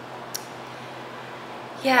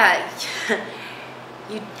 Yeah,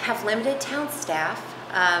 you have limited town staff.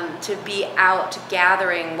 To be out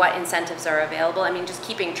gathering what incentives are available. I mean, just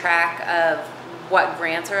keeping track of what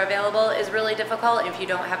grants are available is really difficult. If you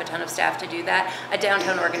don't have a ton of staff to do that, a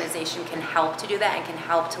downtown organization can help to do that and can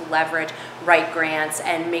help to leverage right grants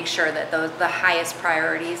and make sure that the highest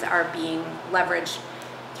priorities are being leveraged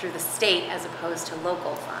through the state as opposed to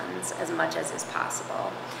local funds as much as is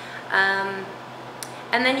possible.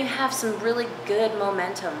 And then you have some really good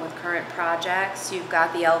momentum with current projects. You've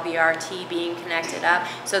got the LVRT being connected up,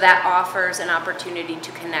 so that offers an opportunity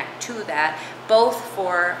to connect to that, both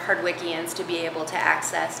for Hardwickians to be able to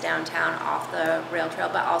access downtown off the rail trail,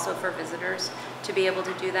 but also for visitors to be able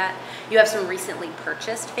to do that. You have some recently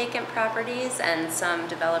purchased vacant properties and some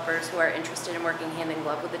developers who are interested in working hand in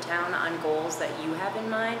glove with the town on goals that you have in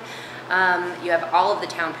mind. You have all of the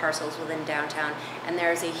town parcels within downtown, and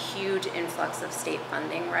there's a huge influx of state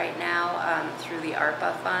funding right now through the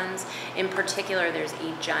ARPA funds. In particular, there's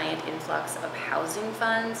a giant influx of housing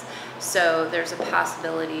funds, so there's a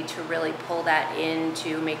possibility to really pull that in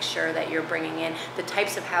to make sure that you're bringing in the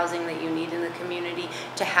types of housing that you need in the community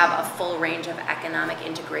to have a full range of economic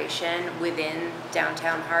integration within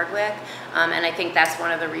downtown Hardwick. And I think that's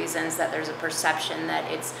one of the reasons that there's a perception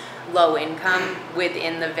that it's low income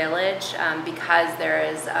within the village because there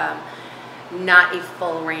is not a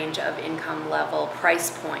full range of income level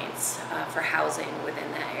price points for housing within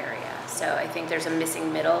that area. So I think there's a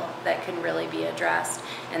missing middle that can really be addressed,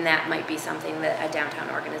 and that might be something that a downtown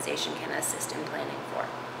organization can assist in planning for.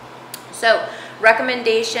 So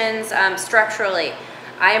recommendations structurally,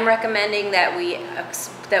 I am recommending that we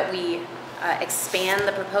expand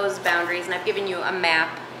the proposed boundaries, and I've given you a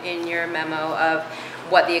map in your memo of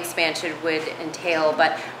what the expansion would entail,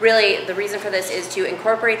 but really the reason for this is to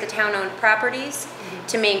incorporate the town-owned properties,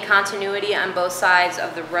 to maintain continuity on both sides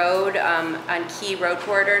of the road on key road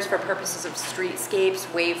corridors for purposes of streetscapes,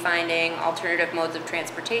 wayfinding, alternative modes of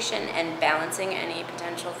transportation, and balancing any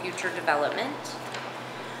potential future development.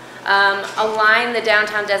 Align the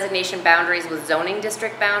downtown designation boundaries with zoning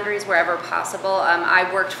district boundaries wherever possible.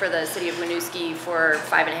 I worked for the city of Winooski for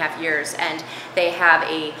 5.5 years, and they have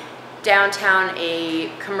a downtown,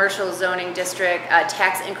 a commercial zoning district, a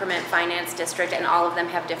tax increment finance district, and all of them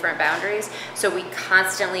have different boundaries. So we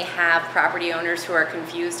constantly have property owners who are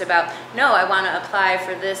confused about, no, I want to apply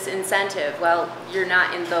for this incentive. Well, you're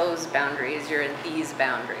not in those boundaries, you're in these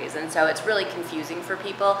boundaries. And so it's really confusing for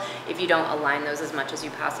people if you don't align those as much as you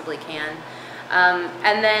possibly can.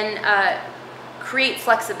 And then create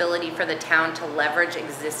flexibility for the town to leverage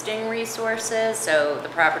existing resources, so the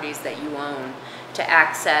properties that you own, to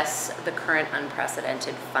access the current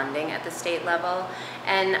unprecedented funding at the state level.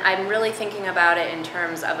 And I'm really thinking about it in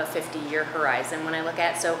terms of a 50-year horizon when I look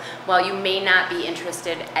at, so while you may not be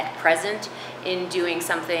interested at present in doing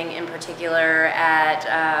something in particular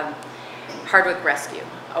at Hardwick Rescue,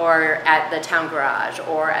 or at the town garage,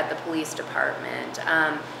 or at the police department.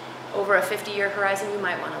 Over a 50-year horizon, you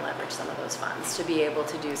might want to leverage some of those funds to be able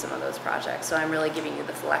to do some of those projects. So I'm really giving you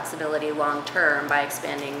the flexibility long-term by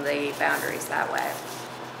expanding the boundaries that way.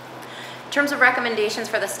 In terms of recommendations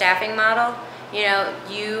for the staffing model, you know,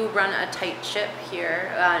 you run a tight ship here,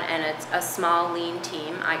 and it's a small, lean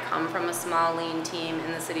team. I come from a small, lean team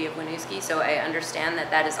in the city of Winooski, so I understand that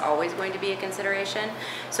that is always going to be a consideration.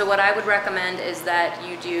 So what I would recommend is that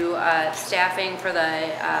you do staffing for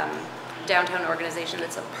the downtown organization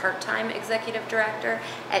that's a part-time executive director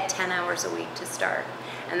at 10 hours a week to start,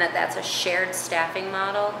 and that's a shared staffing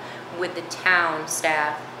model with the town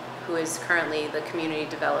staff, who is currently the community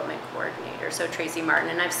development coordinator, so Tracy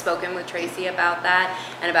Martin. And I've spoken with Tracy about that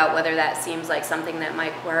and about whether that seems like something that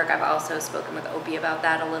might work. I've also spoken with Opie about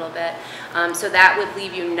that a little bit. So that would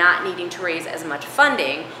leave you not needing to raise as much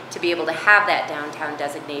funding to be able to have that downtown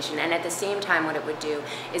designation. And at the same time, what it would do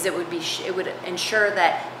is it would ensure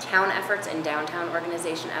that town efforts and downtown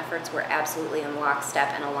organization efforts were absolutely in lockstep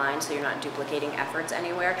and aligned, so you're not duplicating efforts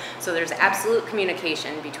anywhere. So there's absolute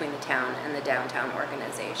communication between the town and the downtown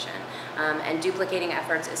organization. And duplicating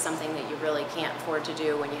efforts is something that you really can't afford to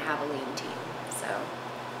do when you have a lean team. So,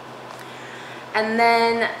 and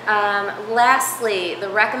then lastly, the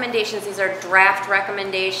recommendations. These are draft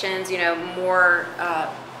recommendations. You know, more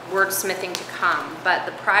wordsmithing to come. But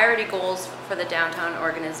the priority goals for the downtown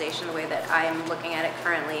organization, the way that I am looking at it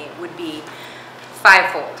currently, would be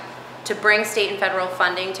fivefold. To bring state and federal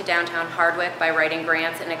funding to downtown Hardwick by writing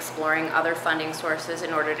grants and exploring other funding sources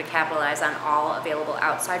in order to capitalize on all available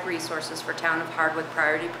outside resources for town of Hardwick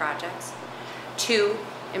priority projects. 2,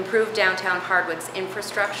 improve downtown Hardwick's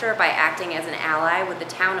infrastructure by acting as an ally with the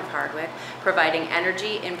town of Hardwick, providing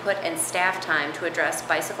energy, input, and staff time to address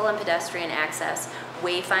bicycle and pedestrian access,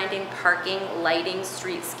 wayfinding, parking, lighting,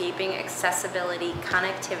 streetscaping, accessibility,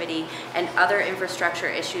 connectivity, and other infrastructure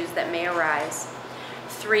issues that may arise.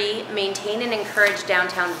 3, maintain and encourage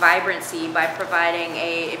downtown vibrancy by providing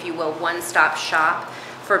a, if you will, one-stop shop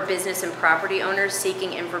for business and property owners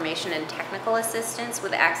seeking information and technical assistance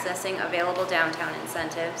with accessing available downtown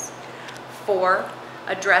incentives. 4,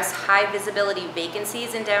 address high visibility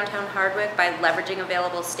vacancies in downtown Hardwick by leveraging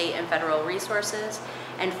available state and federal resources.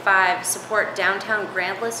 And 5, support downtown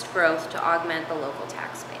grant list growth to augment the local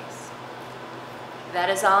tax base.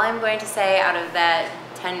 That is all I'm going to say out of that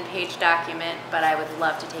 10-page document, but I would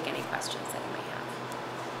love to take any questions that you may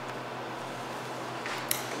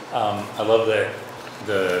have. I love that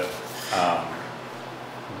the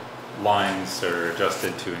lines are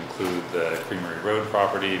adjusted to include the Creamery Road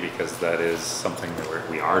property, because that is something that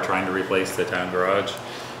we are trying to replace the town garage.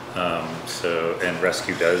 And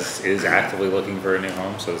Rescue is actively looking for a new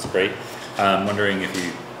home, so it's great. I'm wondering if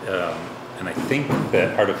you, and I think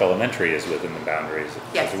that Hardwick Elementary is within the boundaries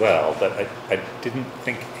Yes. as well, but I didn't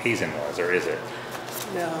think Hazen was, or is it?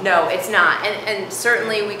 No. No, it's not, and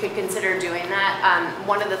certainly we could consider doing that.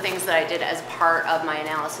 One of the things that I did as part of my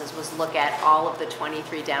analysis was look at all of the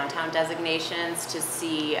 23 downtown designations to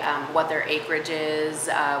see what their acreage is,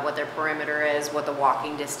 what their perimeter is, what the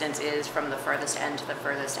walking distance is from the furthest end to the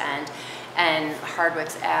furthest end. And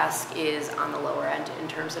Hardwick's ask is on the lower end in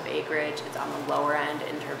terms of acreage. It's on the lower end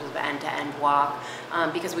in terms of end-to-end walk,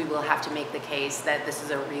 because we will have to make the case that this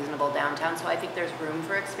is a reasonable downtown. So I think there's room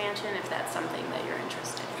for expansion if that's something that you're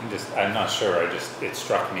interested in. I'm not sure. it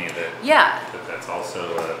struck me that that that's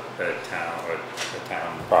also a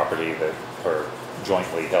town property or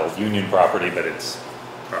jointly held union property, but it's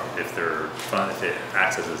if it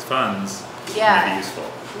accesses funds, it may be useful.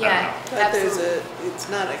 Yeah, But absolutely. it's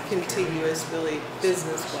not a contiguous, really,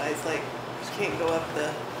 business-wise, like, you can't go up the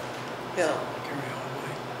hill.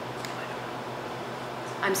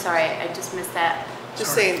 I'm sorry, I just missed that.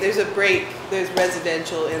 Just saying, there's a break, there's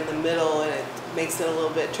residential in the middle, and it makes it a little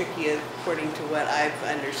bit tricky according to what I've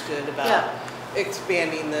understood about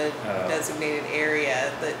expanding the designated area.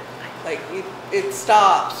 That, like, it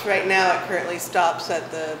stops, right now it currently stops at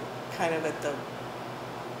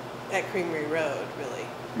at Creamery Road, really.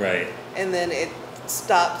 Right. And then it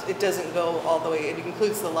stops, it doesn't go all the way, it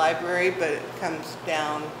includes the library, but it comes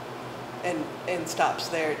down and stops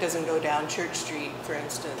there. It doesn't go down Church Street, for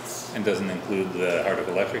instance. And doesn't include the Hardwick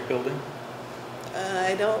Electric building?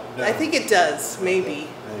 I think it does, maybe.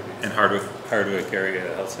 And Hardwick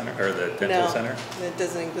Area Health Center, or the dental center? No, it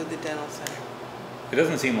doesn't include the dental center. It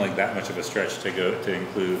doesn't seem like that much of a stretch to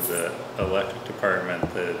include the electric department,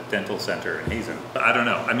 the dental center in Hazen. But I don't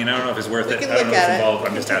know. I mean, I don't know if it's worth We it. can I don't look know if it's at it. involved.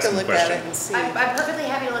 I'm just asking a Take a look at it question. and see. I'm perfectly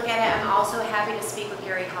happy to look at it. I'm also happy to speak with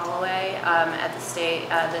Gary Holloway at the state,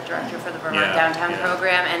 the director for the Vermont Yeah, Downtown yeah.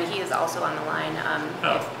 Program, and he is also on the line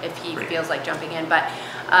Oh, if he great. feels like jumping in. But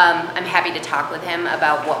I'm happy to talk with him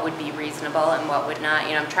about what would be reasonable and what would not.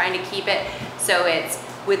 You know, I'm trying to keep it so it's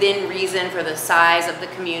within reason for the size of the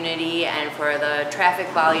community and for the traffic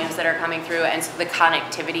volumes that are coming through and so the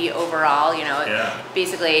connectivity overall, you know. Yeah.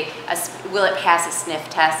 Basically, will it pass a sniff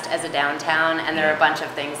test as a downtown? And there are a bunch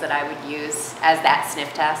of things that I would use as that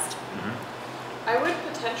sniff test. I would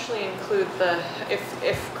potentially include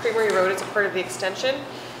if Creamery Road is a part of the extension,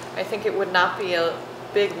 I think it would not be a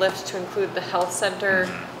big lift to include the health center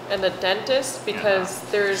and the dentist, because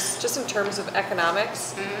there's, just in terms of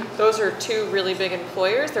economics, those are two really big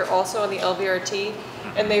employers. They're also on the LVRT,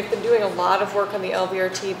 and they've been doing a lot of work on the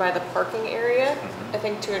LVRT by the parking area, I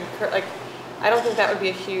think, to encourage, like, I don't think that would be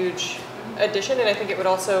a huge addition, and I think it would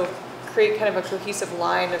also create kind of a cohesive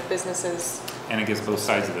line of businesses. And it gets both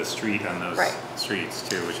sides of the street on those Right. streets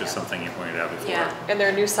too, which is something you pointed out before. Yeah. And there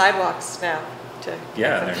are new sidewalks now to.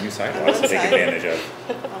 Yeah, and there are new sidewalks to take side. advantage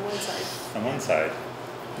of. On one side. On one side,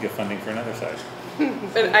 you get funding for another side.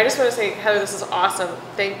 But I just want to say, Heather, this is awesome.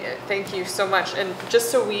 Thank you so much. And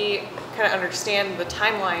just so we kind of understand the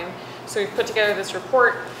timeline, so we've put together this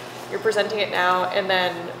report, you're presenting it now, and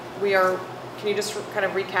then can you just kind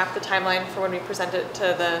of recap the timeline for when we present it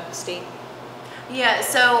to the state? Yeah,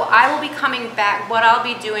 so I will be coming back. What I'll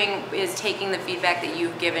be doing is taking the feedback that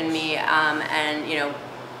you've given me and, you know,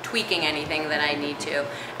 tweaking anything that I need to,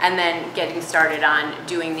 and then getting started on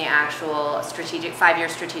doing the actual five-year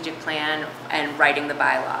strategic plan and writing the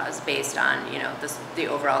bylaws based on, you know, the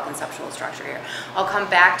overall conceptual structure here. I'll come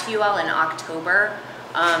back to you all in October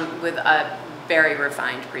with a very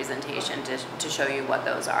refined presentation to show you what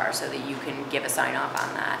those are, so that you can give a sign off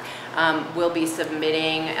on that. We'll be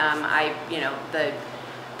submitting, the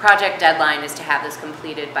project deadline is to have this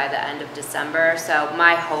completed by the end of December, so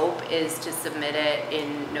my hope is to submit it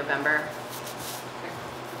in November.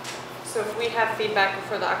 So if we have feedback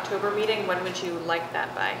before the October meeting, when would you like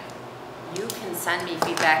that by? You can send me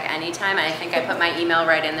feedback anytime. I think I put my email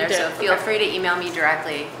right in there, so feel free to email me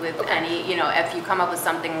directly with any, you know, if you come up with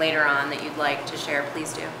something later on that you'd like to share,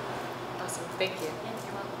 please do. Awesome, thank you.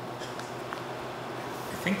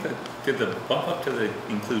 I think that, did the bump up to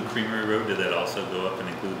include Creamery Road, did that also go up and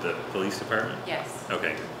include the police department? Yes.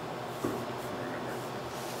 Okay.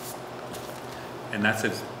 And that's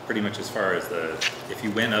pretty much as far as if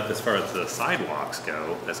you went up as far as the sidewalks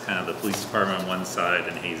go, that's kind of the police department on one side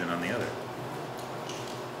and Hazen on the other.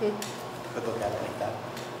 But look at it like that.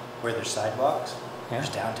 Where there's sidewalks, there's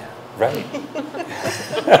downtown. Right.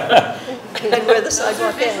 And where the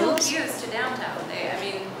sidewalk Visual ends. views to downtown,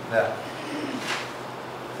 Yeah.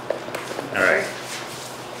 All right.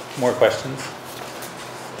 More questions?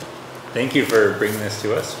 Thank you for bringing this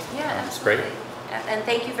to us. Yeah, It's great. absolutely. And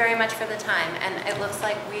thank you very much for the time, and it looks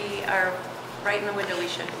like we are right in the window we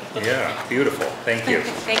should be. Yeah, beautiful. Thank you.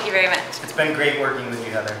 Thank you very much. It's been great working with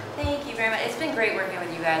you, Heather. Thank you very much. It's been great working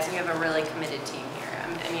with you guys. You have a really committed team here.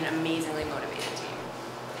 I mean, amazingly motivated team.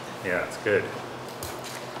 Yeah, it's good.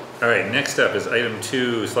 All right, next up is item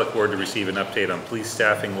 2, Select Board to receive an update on police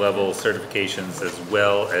staffing level certifications as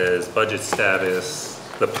well as budget status,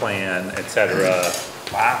 the plan, etc.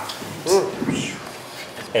 Wow.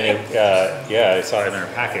 And I saw in our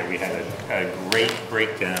packet, we had a great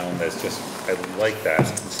breakdown that's just, I like that.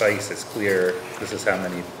 It's concise, it's clear. This is how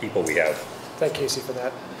many people we have. Thank Casey for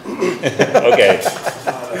that. Okay.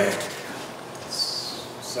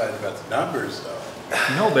 Excited about the numbers, though.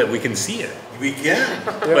 No, but we can see it. We can.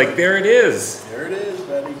 Like, there it is. There it is,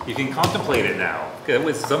 buddy. You can contemplate it now. It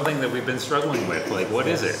was something that we've been struggling with. Like, what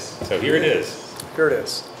is it? So here it is. Here it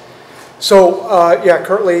is. So,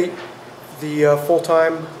 currently, the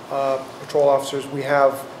full-time patrol officers, we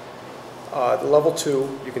have the level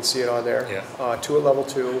 2, you can see it on there. Yeah. 2 at level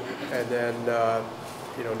 2, and then,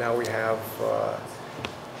 now we have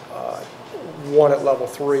 1 at level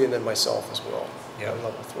 3, and then myself as well. Yeah. At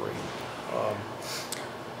level 3.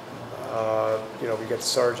 We got the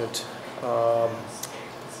sergeant, the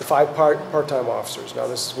 5 part-time officers. Now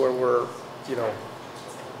this is where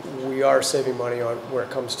we are saving money on where it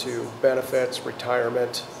comes to benefits,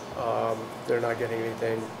 retirement. They're not getting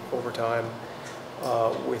anything overtime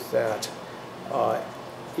with that.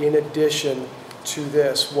 In addition to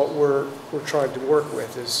this, what we're trying to work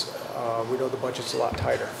with is we know the budget's a lot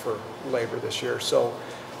tighter for labor this year. So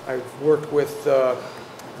I've worked with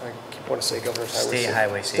I want to say Governor's State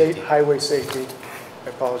Highway Safety. State Highway Safety I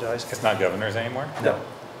apologize. It's not governors anymore? No.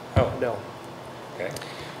 Oh, No. okay.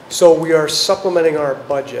 So we are supplementing our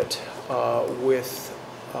budget with,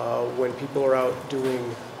 when people are out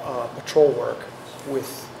doing patrol work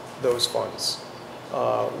with those funds.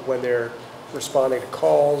 When they're responding to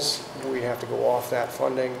calls, we have to go off that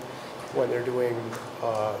funding. When they're doing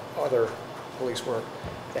other police work,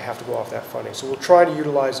 they have to go off that funding. So we'll try to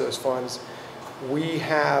utilize those funds. We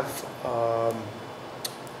have, well,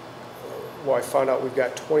 I found out we've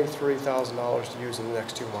got $23,000 to use in the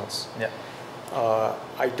next 2 months. Yeah.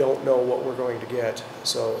 I don't know what we're going to get,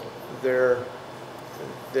 so their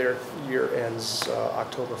year ends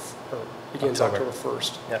begins October. October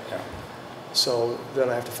 1st. Yep. So then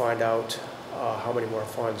I have to find out how many more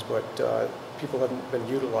funds, but people haven't been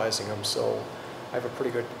utilizing them, so I have a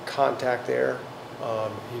pretty good contact there.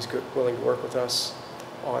 He's willing to work with us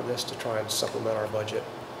on this to try and supplement our budget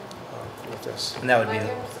with this. And that would be.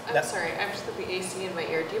 Mike, I'm sorry, I've just got the AC in my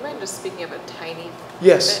ear. Do you mind just speaking up a tiny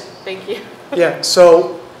Yes. bit? Thank you. Yeah,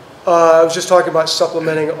 so I was just talking about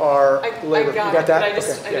supplementing our labor. I got You it, that? but I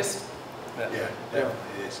just, Okay, I yeah. just, Yeah, definitely,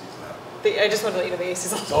 the AC's not. I just wanted to let you know the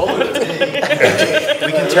AC's on. It's older than me.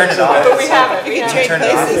 We can turn it off. But we have it, we can have trade it. Turn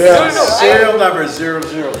it off. places. Yeah. No, no, Serial number is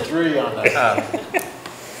 003 on that.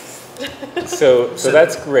 So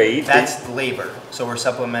that's great. That's labor. So we're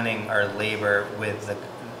supplementing our labor with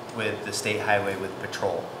the state highway with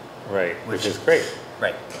patrol. Right, which which- is great,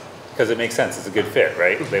 Right. because it makes sense, it's a good fit,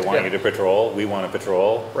 right? They want Yeah. you to patrol, we want to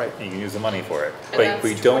patrol. Right. You can use the money for it. And But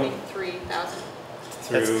we that's don't 23,000.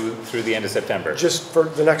 through the end of September. Just for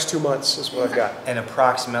the next 2 months is what I've got. And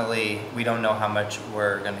approximately, we don't know how much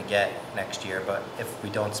we're gonna get next year, but if we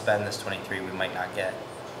don't spend this 23, we might not get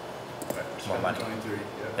more money. 23,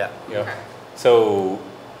 Yeah. Yeah. Okay.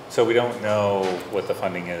 So we don't know what the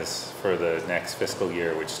funding is for the next fiscal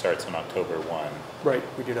year, which starts on October 1. Right,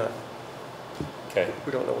 we do not. Okay.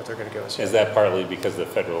 We don't know what they're going to give us Is yet. that partly because the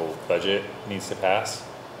federal budget needs to pass?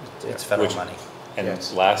 It's federal Which- money. And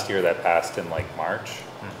Yes. last year that passed in like March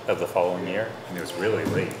of the following year, and it was really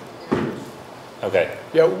late. Okay,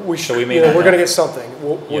 Yeah, we So should, we may you know, not we're going to know. get something.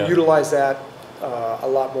 We'll Yeah. utilize that a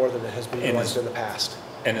lot more than it has been And utilized is- in the past.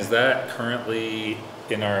 and is that currently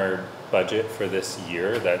in our budget for this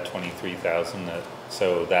year, that 23,000,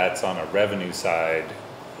 so that's on a revenue side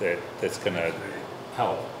that's gonna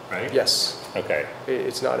help, right? Yes, Okay,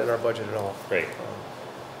 it's not in our budget at all. great.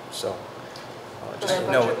 So, But just,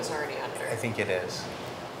 our No, budget was already under. I think it is.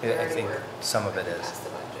 We I already think were some of it is. past the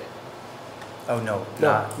budget. Oh, no,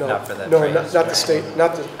 no, no, not for the no, trains. not the state,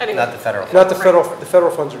 not the, Anyway. Not the federal. not the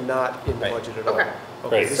federal funds are not in the Right. budget at all. Okay.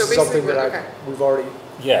 Right. This So is something basically, that okay. we've already,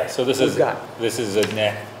 Yeah, so this We've is, got. this is a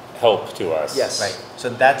net help to us. Yes. Right, so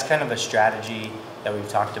that's kind of a strategy that we've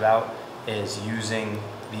talked about, is using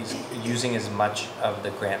as much of the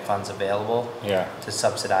grant funds available Yeah, to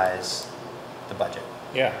subsidize the budget.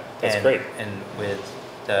 yeah, that's And- great. And with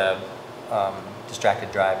the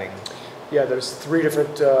distracted driving, yeah, there's 3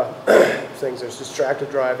 different things. There's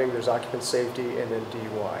distracted driving, there's occupant safety, and then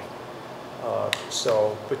DUI.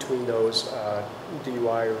 So between those,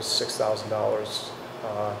 DUI was $6,000.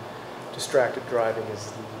 Distracted driving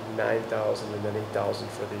is 9,000, and then 8,000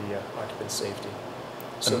 for the occupant safety.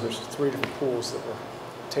 So And- there's 3 different pools that we're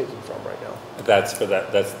taking from right now. That's for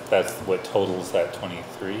that's what totals that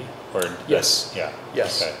 23, or? Yes. Yeah.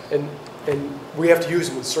 Yes, Okay. and we have to use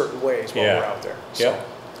them in certain ways while Yeah. we're out there. So,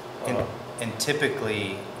 Yep. and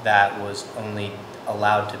typically that was only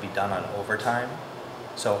allowed to be done on overtime.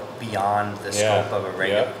 So beyond the Yeah, scope of a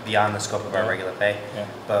yeah. beyond the scope of our Yeah. regular pay. Yeah.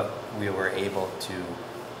 But we were able to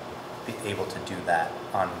do that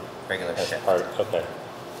on regular That's shift. part, okay,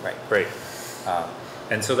 Right. great. Um,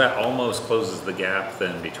 And so that almost closes the gap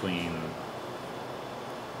then between,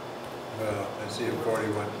 Well, I see a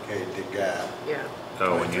 41K to gap. Yeah,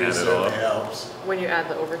 oh, when you add it all up? Helps. when you add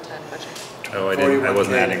the overtime budget. Oh, I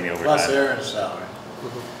wasn't 41K adding the Plus overtime. Aaron's salary.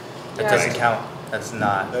 That Yeah. doesn't count. That's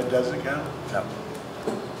not, That doesn't count? no.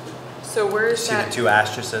 So where is See the that? 2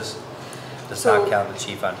 asterisks? Does So- not count the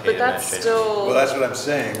chief unpaid But that's administrator. Well, still, that's what I'm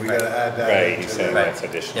saying, we gotta add that. Right, into he said the- Right. that's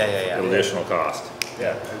additional. Yeah. Additional cost.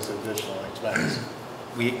 Yeah, as additional expense.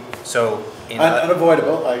 So in,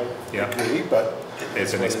 Unavoidable, I Yeah. agree, but.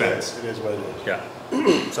 It's it an is what it expense. is. It is what it is.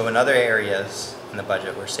 Yeah, so in other areas in the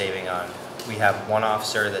budget, we're saving on, we have 1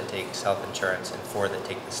 officer that takes health insurance and 4 that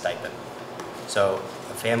take the stipend. So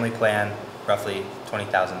a family plan, roughly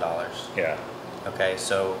 $20,000. yeah, Okay,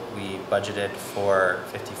 so we budgeted for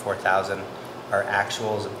 54,000. Our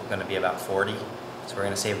actual is gonna be about 40, so we're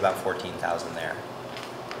gonna save about 14,000 there.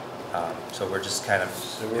 So we're just kind of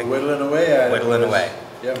So we're whittling away at it. whittling away.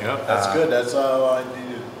 Yep, Yep. that's good, that's all I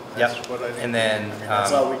needed. That's Yep. what I need. And then, I mean,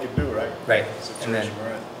 that's all we can do, right? right, The and then situation we're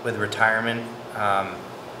in. with retirement,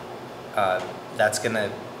 that's gonna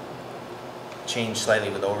change slightly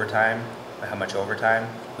with overtime, how much overtime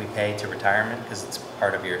we pay to retirement, because it's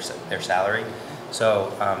part of their salary.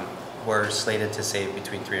 So, we're slated to save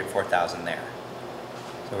between 3,000 and 4,000 there.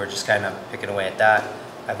 So we're just kind of picking away at that.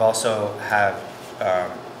 I've also have,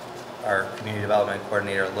 our community development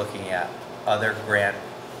coordinator looking at other grant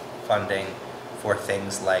funding for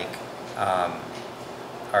things like,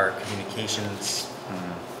 our communications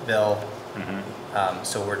bill.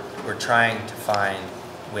 So we're trying to find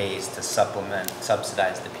ways to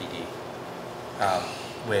subsidize the PD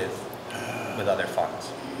with other funds.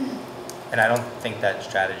 And I don't think that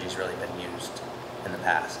strategy's really been used in the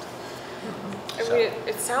past. I So- mean,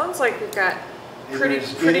 it sounds like we've got pretty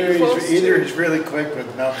Either close Either to, he's really quick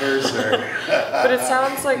with numbers or. but it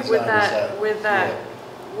sounds like He's with on that, his side.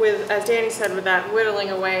 with, as Danny said, with that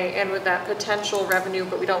whittling away and with that potential revenue,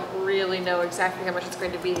 but we don't really know exactly how much it's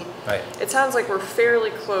going to be. Right. It sounds like we're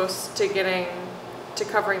fairly close to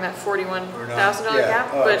covering that $41,000 Yeah. gap,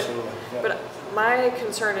 Oh, but, absolutely. Yeah. but my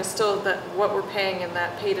concern is still that what we're paying in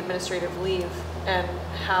that paid administrative leave and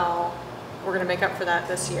how we're gonna make up for that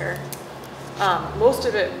this year. Most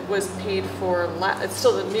of it was paid for, it's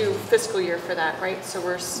still the new fiscal year for that, right? So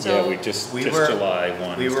we're Yeah, still, we just We were- July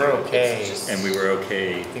 1. We were so- okay, just- And we were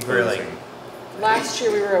okay. I think we were like, closing. last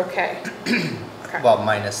year we were okay. Okay. well,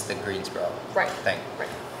 minus the Greensboro Right, thing. right.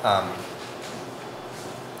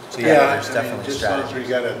 So yeah, there's I mean, definitely just as long as we strategies.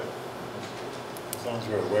 gotta, as long as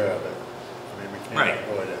we're aware of it. I mean, we Right. can't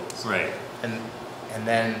avoid it. Right. And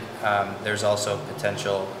then there's also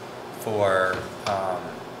potential for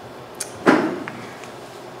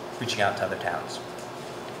reaching out to other towns,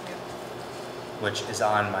 which is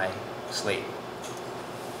on my slate.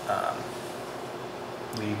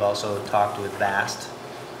 We've also talked with VAST,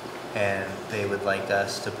 and they would like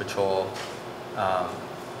us to patrol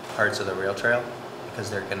parts of the rail trail because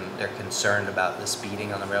they're concerned about the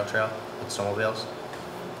speeding on the rail trail with snowmobiles.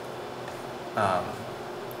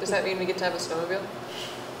 Does that mean we get to have a snowmobile?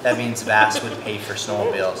 That means VAST would pay for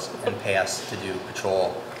snowmobiles and pay us to do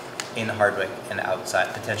patrol in Hardwick and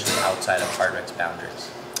outside, potentially outside of Hardwick's boundaries.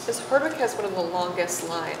 Because Hardwick has one of the longest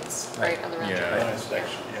lines, right, on the round trip. Yeah. Nice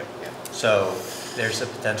section, yeah. So there's a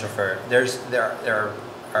potential for, there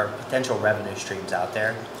are potential revenue streams out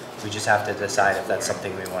there. We just have to decide if that's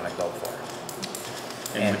something we want to go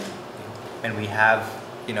for. And we have,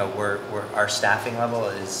 you know, our staffing level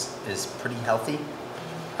is pretty healthy.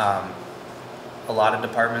 A lot of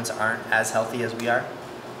departments aren't as healthy as we are,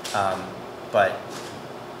 but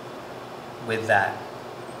with that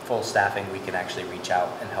full staffing, we can actually reach out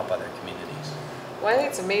and help other communities. Well, I think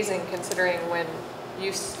it's amazing considering when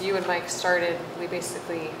you and Mike started, we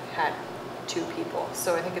basically had 2 people.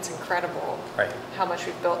 So I think it's incredible Right. how much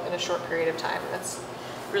we've built in a short period of time. And that's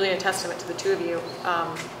really a testament to the 2 of you.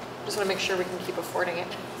 Just want to make sure we can keep affording it.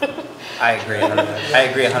 I agree. I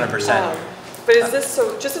agree 100%. But is this,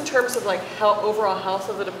 so just in terms of like overall health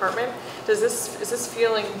of the department, is this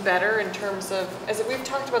feeling better in terms of, as we've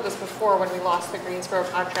talked about this before when we lost the Greensboro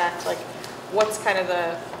contract, like what's kind of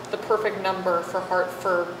the perfect number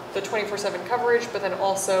for the 24/7 coverage, but then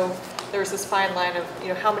also there's this fine line of, you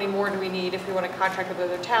know, how many more do we need if we want to contract with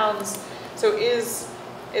other towns? So is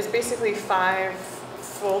basically 5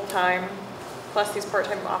 full-time plus these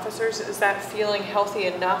part-time officers, is that feeling healthy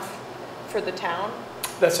enough for the town?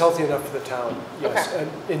 That's healthy enough for the town, yes. Okay.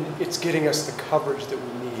 And it's getting us the coverage that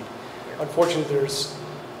we need. Unfortunately,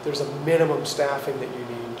 there's a minimum staffing that you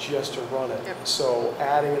need just to run it. Yep. So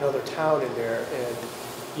adding another town in there, and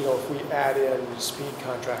you know, if we add in speed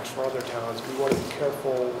contracts for other towns, we want to be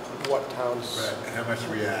careful what towns. Right, and how much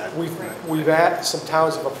we add. We've had, some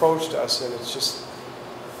towns have approached us, and it's just,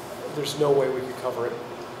 there's no way we could cover it.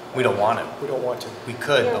 We don't want it. We don't want to. We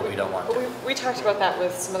could, Yeah, but we don't want But to. we talked about that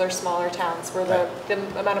with some other smaller towns where the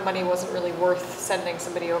amount of money wasn't really worth sending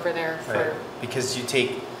somebody over there for. Right. Because you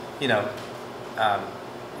take, you know,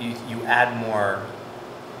 you add more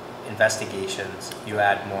investigations, you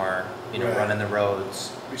add more, you know, Right. running the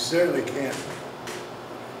roads. We certainly can't,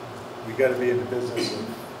 we gotta be in the business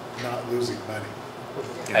of not losing money.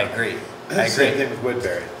 you I know. agree. I Same agree. thing with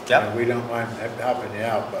Woodbury. Yep. You know, we don't mind helping you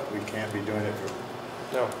out, but we can't be doing it for,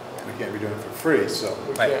 No, we can't be doing it for free, so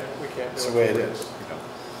we Right. can't that's do the way it is, you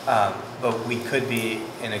know. But we could be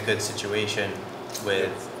in a good situation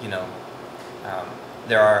with, you know,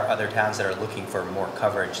 there are other towns that are looking for more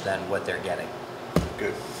coverage than what they're getting.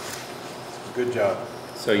 Good. Good job.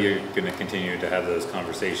 So you're gonna continue to have those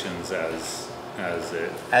conversations as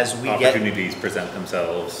As we get, opportunities present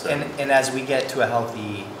themselves? and as we get to a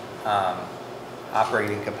healthy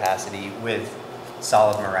operating capacity with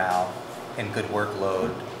solid morale and good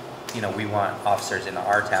workload, you know, we want officers in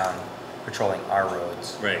our town patrolling our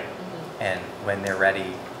roads. Right. And when they're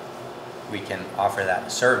ready, we can offer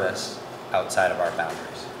that service outside of our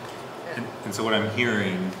boundaries. And so what I'm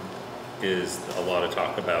hearing is a lot of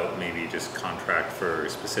talk about maybe just contract for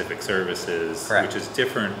specific services, Correct. which is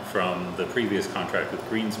different from the previous contract with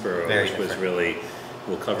Greensboro, Very which was different. really,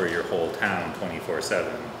 will cover your whole town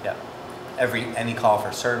 24/7. Yeah. Any call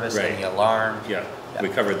for service, Right. any alarm. Yeah, Yeah. we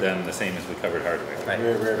covered them the same as we covered Hardwick. Right.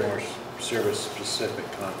 Very more service-specific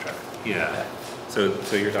contract. Yeah, so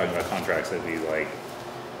you're talking about contracts that we like,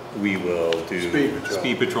 we will do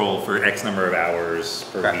speed patrol for X number of hours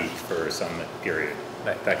per Correct. week for some period,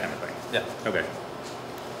 Right. that kind of thing. Yeah. Okay,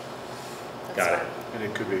 That's got it. fine. And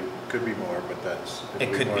it could be more, but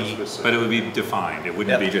It could more be, specific. But it would be defined, it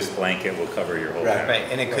wouldn't be Yep. just blanket, will cover your whole Right. town. right,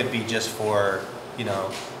 and it could be just for, you know,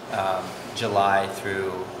 July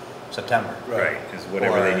through September. Right, is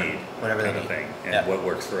whatever Or they need. whatever they kind of need. thing, Yeah. and what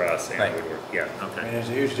works for us and Right. would work, yeah, I mean, okay. there's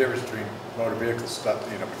a huge difference between motor vehicle stuff,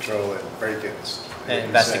 you know, patrol and break-ins. And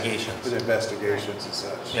investigations. With investigations and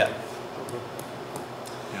such. Yeah.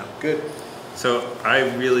 Yeah. Good. So I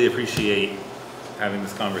really appreciate having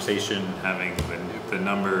this conversation, having the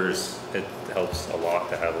numbers. It helps a lot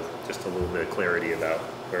to have just a little bit of clarity about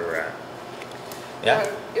where we're at. Yeah.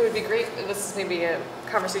 It would be great, this is maybe a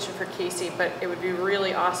conversation for Casey, but it would be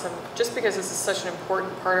really awesome, just because this is such an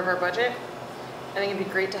important part of our budget. I think it'd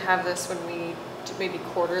be great to have this when we, maybe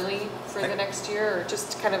quarterly for the next year, or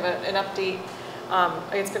just kind of an update.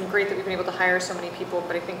 It's been great that we've been able to hire so many people,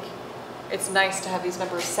 but I think it's nice to have these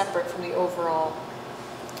numbers separate from the overall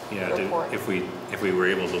Yeah, report. if we were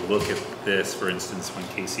able to look at this, for instance, when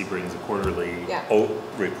Casey brings a quarterly Yeah.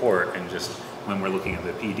 report, and just when we're looking at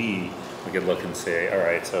the PD, we could look and say, all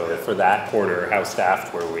right, so for that quarter, how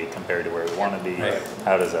staffed were we compared to where we want to be? Right.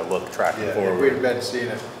 How does that look tracking Yeah, if we'd forward? been seeing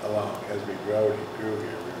it along as we grew here, we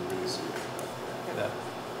would really see it. Yeah.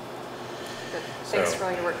 Good. Thanks So- for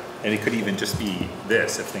all your work. And it could even just be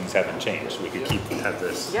this, if things haven't changed, we could have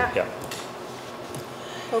this. Yeah.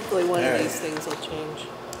 Hopefully one of Alright. these things will change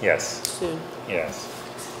Yes, soon. yes.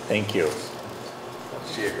 Thank you.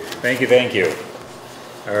 Cheers. Thank you.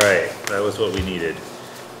 All right, that was what we needed.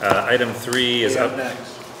 Item 3 is up.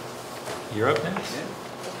 Next. You're up next?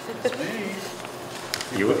 That's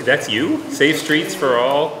me. That's you? Safe Streets for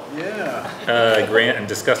All, Yeah, grant, and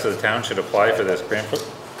discuss if the town should apply for this grant.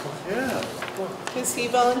 yeah. Has he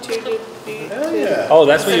volunteered to be? Hell yeah. Oh,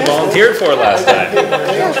 that's what you volunteered for last time.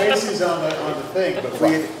 Casey's on the thing, but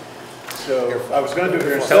so I was gonna do it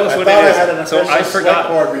here. Tell us what it I thought is. I had an So I official forgot- select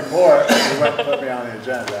board report, and you went and put me on the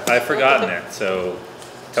agenda. I've forgotten it, so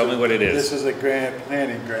tell me what it This is. is a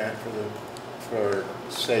planning grant for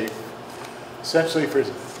SAFE, essentially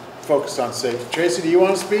focused on safety. Tracy, do you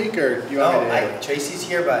want to speak, or do you want me to? Oh, Tracy's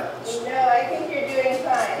here, but No, I think you're doing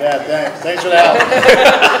fine. Yeah, thanks for the help.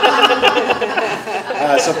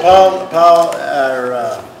 So Paul,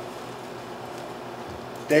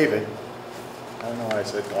 David, I don't know why I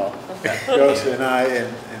said Paul, Josie and I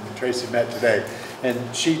and Tracy met today. And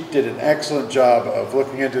she did an excellent job of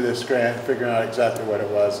looking into this grant, figuring out exactly what it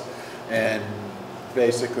was. And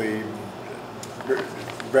basically,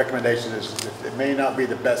 recommendation is it may not be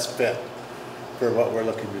the best fit for what we're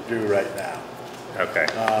looking to do right now. Okay,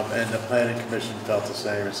 And the planning commission felt the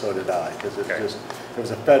same, and so did I, because it Okay.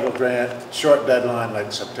 was a federal grant, short deadline,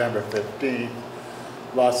 like September 15th,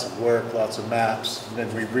 lots of work, lots of maps, and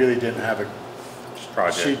then we really didn't have a,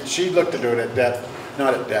 project. she looked into it at depth,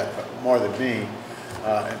 not at depth, but more than me,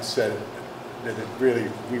 and said that it really,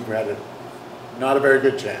 we had not a very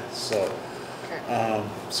good chance, so. Okay.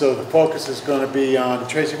 So the focus is gonna be on,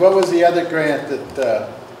 Tracy, what was the other grant that,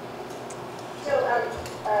 So,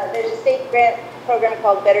 there's a state grant program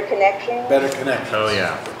called Better Connections, Better Connections? Oh,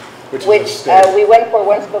 yeah. Which is a which state. we went for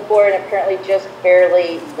once before and apparently just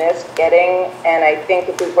barely missed getting. And I think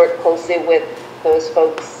if we work closely with those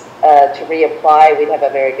folks to reapply, we'd have a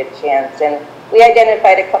very good chance. And we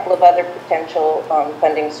identified a couple of other potential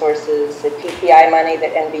funding sources, the TPI money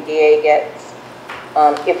that NVDA gets.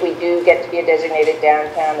 If we do get to be a designated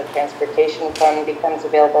downtown, the transportation fund becomes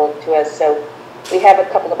available to us. So we have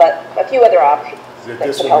a few other options that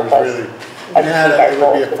This could one help was us really, achieve yeah, our it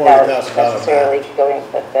would be a goals without $40,000 necessarily match. going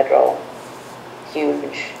to the federal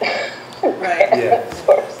huge Right. Yeah.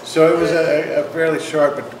 source. So it was a fairly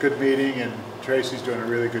short but good meeting, and Tracy's doing a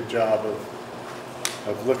really good job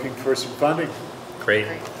of looking for some funding. Great.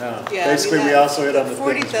 Yeah, Basically, we also hit on the things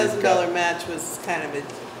we've $40,000 got. match was kind of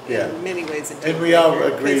Yeah. in many ways a deal And we all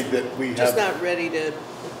breaker, agreed because that we just have, not ready to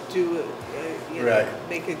do, Right.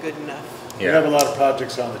 make it good enough. We have a lot of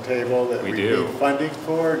projects on the table that We we do. need funding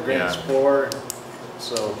for, grants Yeah. for,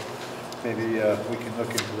 so maybe we can look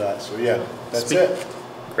into that. So yeah, that's Speak- it.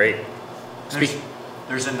 Great. There's, Speak,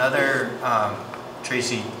 there's another,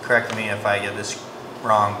 Tracy, correct me if I get this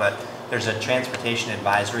wrong, but there's a transportation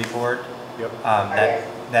advisory board Yep.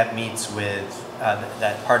 that meets with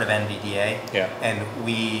that part of NVDA. Yeah. And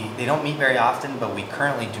they don't meet very often, but we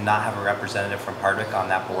currently do not have a representative from Hardwick on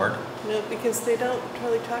that board. No, because they don't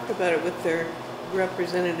really talk about it with their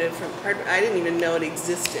representative from Hardwick. I didn't even know it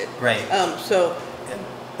existed. Right. So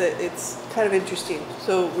it's kind of interesting.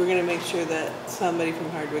 So we're gonna make sure that somebody from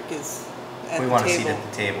Hardwick is at the table. We want a seat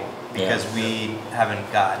at the table because we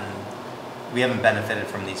haven't benefited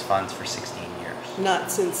from these funds for 16 years.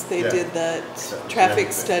 Not since they Yeah. did that was traffic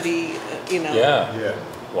everything. study, yeah, Yeah.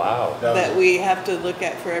 wow, that we have to look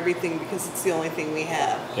at for everything because it's the only thing we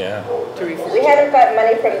have yeah. to refer We to. haven't got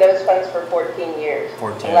money from those funds for 14 years.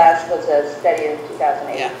 14. The last was a study in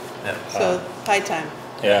 2008. Yeah, Yep. so high time.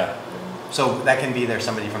 Yeah, So that can be either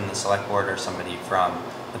somebody from the select board or somebody from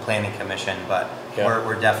the planning commission, but Yeah.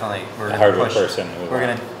 we're definitely, we're a gonna Hardwick push. person. We're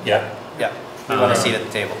gonna, Yeah, yeah, we want a seat at the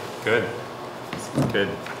table. good, good.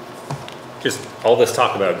 Just all this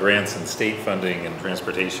talk about grants and state funding and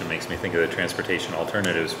transportation makes me think of the Transportation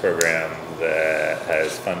Alternatives Program that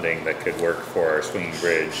has funding that could work for our swinging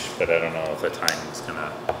bridge, but I don't know if the timing's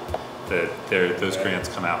gonna, those grants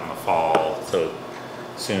come out in the fall, so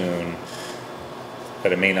soon.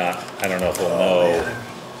 But it may not, I don't know if we'll know.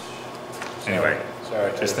 Anyway,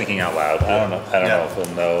 Sorry. just thinking out loud, I don't know Yeah. if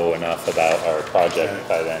we'll know enough about our project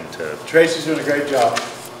by then to, Tracy's doing a great job.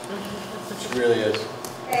 She really is.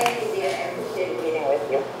 Thank you, Dean. I appreciate meeting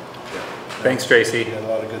with you. thanks Tracy. She had a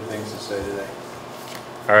lot of good things to say today.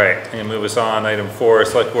 All right, and move us on, item 4,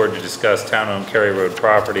 select board to discuss town-owned Cary Road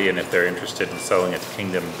property and if they're interested in selling it to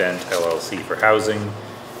Kingdom Bent LLC for housing.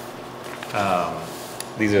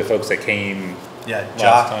 These are the folks that came, Yeah,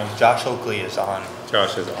 Last time. Josh Oakley is on.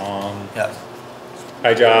 Josh is on. Yeah.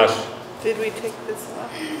 Hi Josh. Did we take this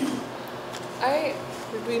off? I,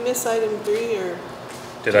 Did we miss item 3 or?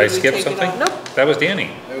 Did I we skip take it something? off? Nope. That was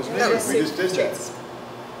Danny. That was me, That was we just did that.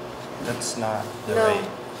 That's not the No. right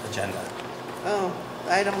agenda. Oh,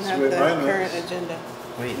 I don't have So the mine current looks- agenda.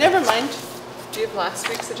 Wait. Never mind. do you have last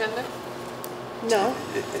week's agenda? No.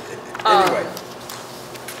 Anyway,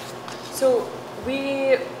 So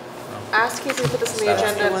we asked Casey to put this on the That's the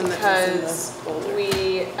agenda one that was in the because folder.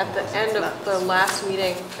 we, at the end of the last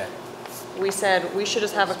meeting, Okay. we said we should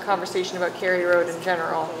just have a conversation about Cary Road in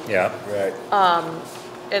general. Yeah, right.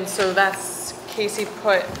 And so that's, Casey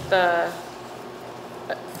put the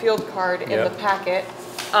field card in the Yep. packet.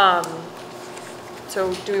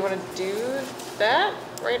 So do we want to do that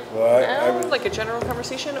right Well, I now, would- like a general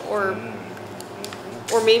conversation, or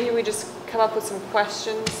maybe we just come up with some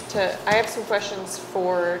questions I have some questions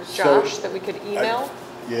for Josh that we could email.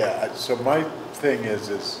 Yeah, so my thing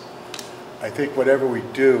is I think whatever we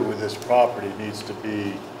do with this property needs to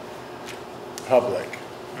be public.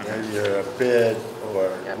 Maybe a bid, or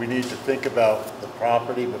Yep. we need to think about the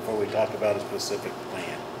property before we talk about a specific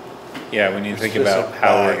plan. yeah, we need to think about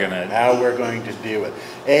how we're gonna, How we're going to deal with,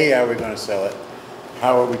 how are we gonna sell it?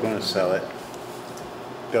 How are we gonna sell it?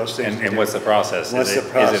 Those things. and what's the process? What's Is the it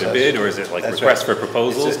a process? bid or is it like That's request right. for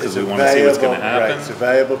proposals? It's a- Because it's we a wanna see what's gonna valuable- right, happen? It's a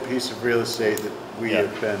valuable piece of real estate that we Yeah.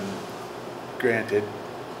 have been granted,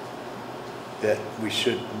 that we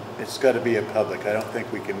should, it's gotta be a public. I don't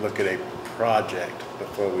think we can look at a project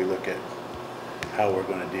before we look at how we're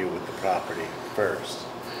gonna deal with the property first.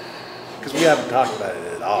 Because we haven't talked about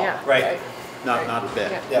it at all. Yeah. Right. Not a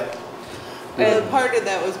bit. Yeah. Yep. Well, part of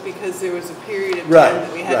that was because there was a period of Right, time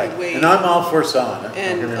that we had right. to wait. And I'm all for selling it, don't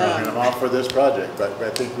And, get me wrong, and I'm all for this project, but I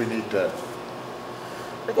think we need to,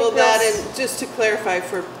 I think Well, that that's- and just to clarify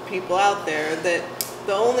for people out there, that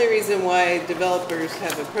the only reason why developers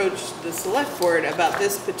have approached the select board about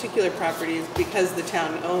this particular property is because the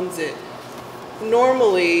town owns it.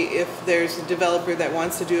 Normally, if there's a developer that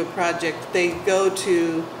wants to do a project, they go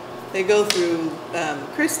through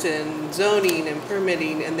Kristen, zoning and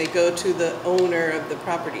permitting, and they go to the owner of the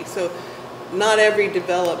property. So not every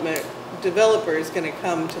developer is gonna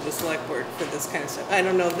come to the select board for this kind of stuff. I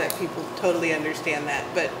don't know that people totally understand that,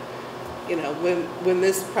 but, you know, when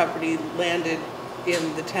this property landed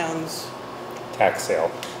in the town's Tax sale.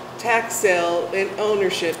 tax sale and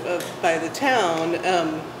ownership by the town,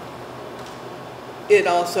 it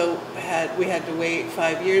also we had to wait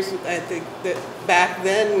 5 years. I think that back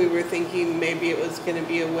then we were thinking maybe it was gonna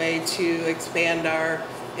be a way to expand our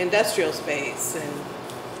industrial space,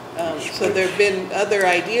 and so there've been other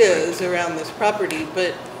ideas around this property,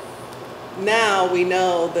 but now we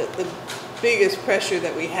know that the biggest pressure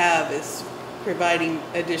that we have is providing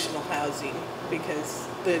additional housing because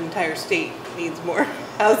the entire state needs more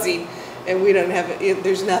housing and we don't have,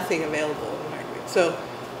 there's nothing available in Hardwick. So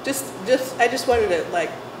I just wanted to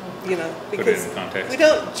Put it because in context. we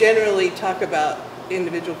don't generally talk about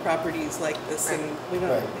individual properties like this and we don't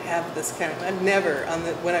Right. have this kind of, I've never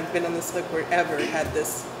when I've been on the select board ever had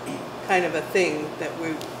this kind of a thing that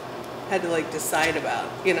we had to decide about,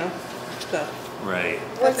 so Right.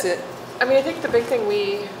 that's it. I mean, I think the big thing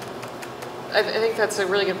I think that's a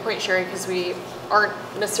really good point, Sherry, because we aren't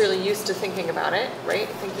necessarily used to thinking about it, right?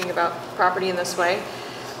 Thinking about property in this way.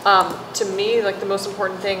 To me, the most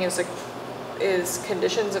important thing is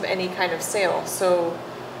conditions of any kind of sale. So,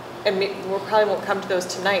 and we probably won't come to those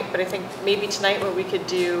tonight, but I think maybe tonight what we could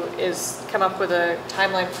do is come up with a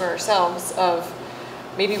timeline for ourselves of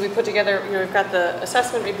maybe we put together, we've got the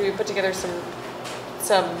assessment, maybe we put together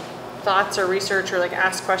some thoughts or research or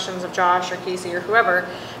ask questions of Josh or Casey or whoever,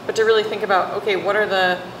 but to really think about, okay, what are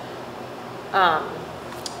the,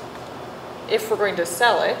 if we're going to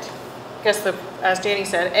sell it, I guess as Danny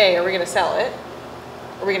said, are we going to sell it?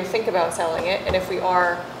 Are we going to think about selling it? And if we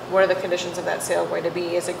are, what are the conditions of that sale going to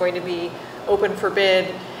be? Is it going to be open for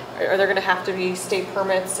bid? Are there going to have to be state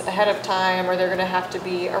permits ahead of time? Are there going to have to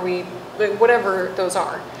be, whatever those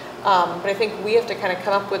are. But I think we have to kind of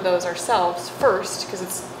come up with those ourselves first because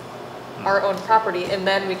it's our own property. And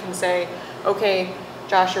then we can say, okay,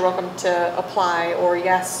 Josh, you're welcome to apply, or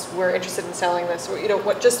yes, we're interested in selling this, or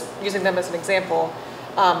just using them as an example.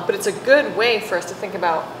 But it's a good way for us to think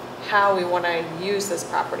about how we want to use this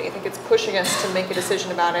property. I think it's pushing us to make a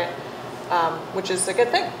decision about it, which is a good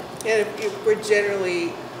thing. And if we're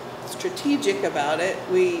generally strategic about it,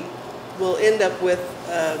 we will end up with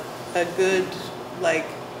a good,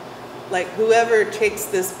 whoever takes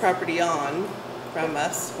this property on from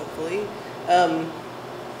us, hopefully,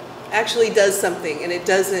 actually does something and it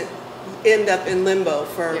doesn't end up in limbo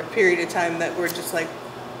for a period of time that we're just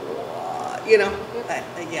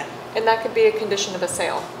yeah. And that could be a condition of a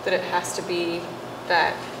sale, that it has to be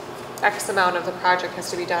that X amount of the project has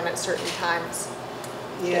to be done at certain times.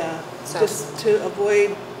 Yeah, So- just to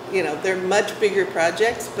avoid, they're much bigger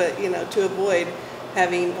projects, but, to avoid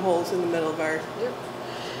having holes in the middle of our, Yep.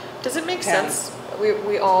 Does it make Town. sense?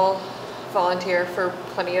 We all volunteer for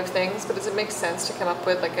plenty of things, but does it make sense to come up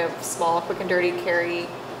with a small, quick and dirty Cary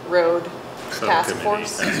Road task Subcommittee,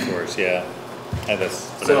 force? Task force, yeah. And that's.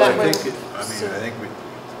 So that way- I think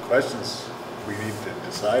questions we need to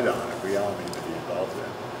decide on, if we all need to be involved in.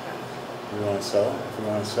 If we want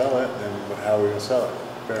to sell it, then how are we going to sell it?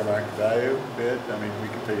 Fair market value, bid, we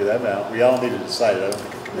can figure that out. We all need to decide, I don't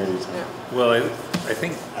think a committee's, Yeah. Well, I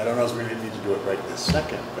think, I don't know if we need to do it right this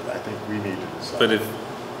second, but I think we need to decide.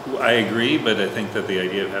 but I agree, but I think that the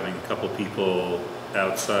idea of having a couple people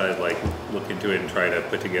outside, look into it and try to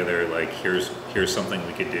put together, here's something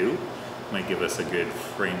we could do, might give us a good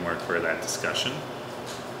framework for that discussion,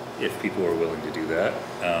 if people are willing to do that.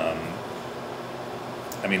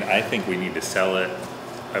 I think we need to sell it.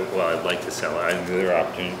 I'd like to sell it.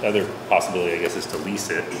 The other possibility, I guess, is to lease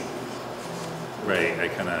it. Right, I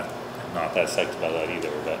kind of am not that psyched about that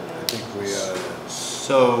either, but. I think we,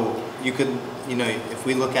 So you could, if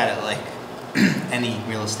we look at it like any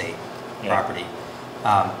real estate property,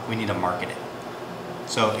 we need to market it.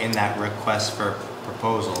 So in that request for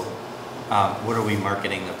proposal, what are we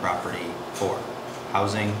marketing the property for?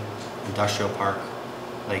 Housing, industrial park?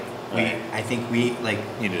 Right. I think we,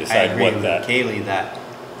 Need to I decide agree what with that. Kaylee that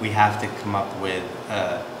we have to come up with,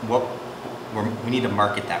 we need to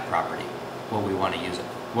market that property, what we want to use it,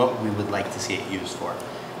 what we would like to see it used for.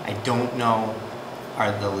 I don't know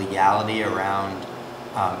the legality around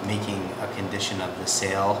making a condition of the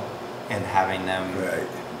sale and having them right.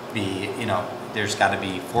 be, there's got to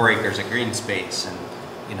be 4 acres of green space and,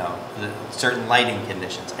 the certain lighting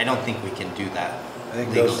conditions. I don't think we can do that I think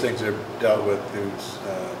legally. those things are dealt with through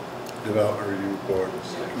development review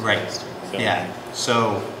boards. Right, So- yeah,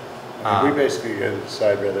 so. We basically got to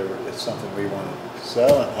decide whether it's something we want to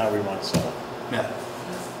sell and how we want to sell it. Yeah.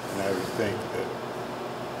 And I would think that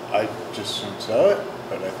I just soon sell it,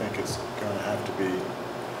 but I think it's going to have to be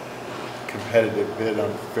competitive bid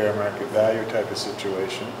on fair market value type of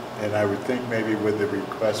situation. And I would think maybe with the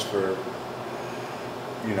request for,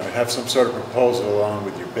 have some sort of proposal along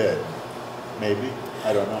with your bid. Maybe,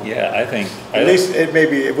 I don't know. Yeah, I think. At least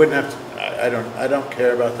it wouldn't have to, I don't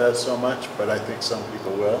care about that so much, but I think some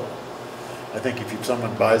people will. I think if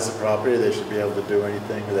someone buys the property, they should be able to do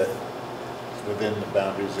anything that within the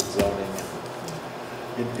boundaries of zoning.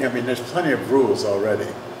 There's plenty of rules already.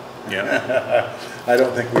 Yeah. I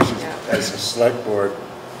don't think we should, Yeah. as a select board,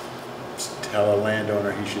 tell a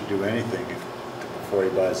landowner he should do anything to before he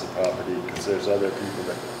buys the property, because there's other people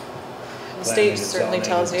that. The state certainly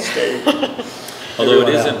tells you. Although it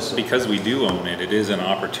Everyone isn't, else. because we do own it, it is an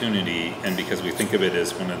opportunity, and because we think of it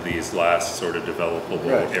as one of these last sort of developable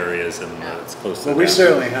Right. areas and it's close to the Well, we downtown.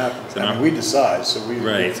 certainly have, It's an I mean, op- we decide, so we.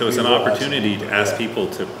 Right, so it's we an will have some opportunity to input, ask yeah. people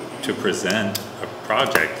to present a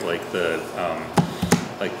project like the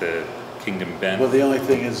Kingdom Bend. Well, the only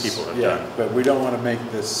thing is, People have yeah, done. but we don't want to make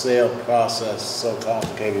the sale process so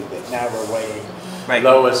complicated that now we're weighing Right.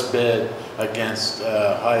 lowest bid against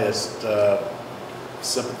highest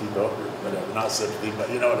sympathy vote, or whatever, not sympathy, but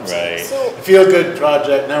you know what I'm saying. Right. So, Feel-good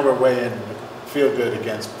project, now we're weighing feel-good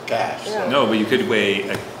against cash. so- Yeah. No, but you could weigh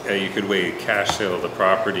a cash sale of the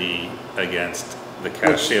property against the cash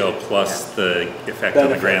Which- sale plus the effect on the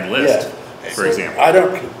Benefit, grand list, yeah. for example. I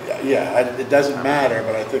don't, it doesn't matter,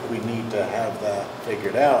 but I think we need to have that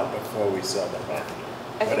figured out before we sell the property.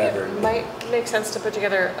 I think Whatever. it might make sense to put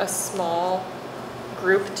together a small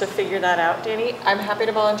group to figure that out, Danny. I'm happy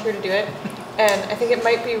to volunteer to do it. And I think it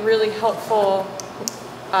might be really helpful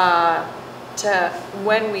to,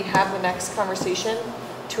 when we have the next conversation,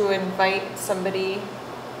 to invite somebody.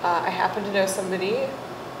 I happen to know somebody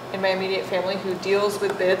in my immediate family who deals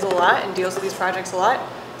with bids a lot and deals with these projects a lot.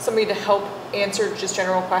 Somebody to help answer just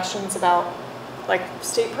general questions about like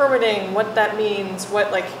state permitting, what that means,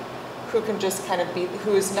 who can just kind of be,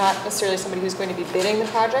 who is not necessarily somebody who's going to be bidding the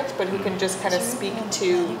project, but who can just kind of speak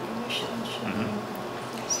to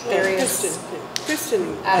various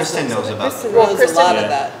Kristen Kristen knows about Kristen it. Well, knows a Kristen- lot Yeah. of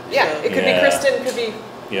that. Yeah, so it could Yeah. be Kristen, could be,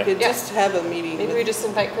 Yeah, could yeah. just have a meeting. maybe with- we just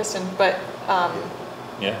invite Kristen, but,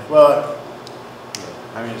 yeah. Well,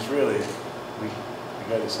 I mean, it's really, we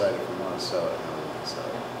gotta decide if we wanna sell it or not wanna sell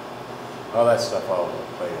it. All that stuff all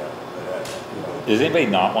will play out, but, you know. Does anybody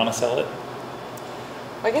not want to sell it?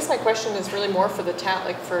 I guess my question is really more for the town,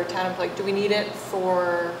 like for town, like, do we need it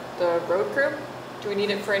for the road crew? Do we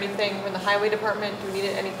need it for anything in the highway department? Do we need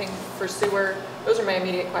it anything for sewer? Those are my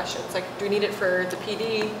immediate questions. Like, do we need it for the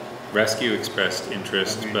PD? Rescue expressed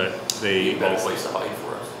interest, I mean, but they, Be a better place to hide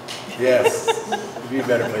for us. Yes, it'd be a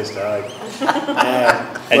better place to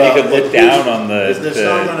hide. and you could look down on the there's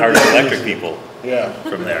not gonna Hardwick be an Electric issue. people Yeah,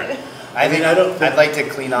 from there. I think I don't think- I'd like to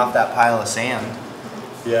clean off that pile of sand.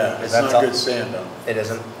 yeah, it's That's not all- good sand though. It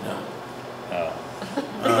isn't. No.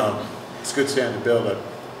 Oh. It's good sand to build a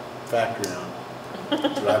factory on.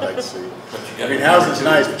 That's what I'd like to see. But you I gotta mean, remember housing's too,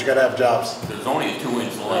 nice, but you gotta have jobs. There's only a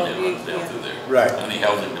 2-inch line that runs down yeah. through there. Right. Any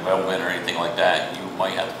housing development or anything like that, you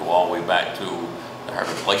might have to go all the way back to the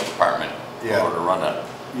Hardwick Police Department in Yeah. order to run a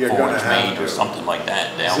You're gonna 4-inch have main or to. something like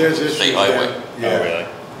that down There's the issues state highway. down, Oh, yeah, really?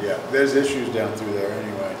 yeah, there's issues down through there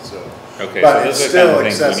anyway, so. Okay, But so it's those are the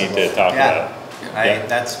kind still of things we need to accessible. talk Yeah. about. Yeah.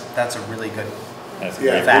 That's a really good. That's a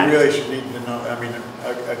Yeah, great fact. we really should need to know, I mean,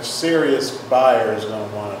 a serious buyer is gonna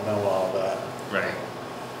wanna know all that Right.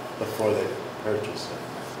 before they purchase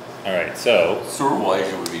it. All right, so, Sewer wise,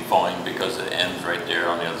 it would be fine because it ends right there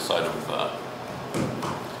on the other side of,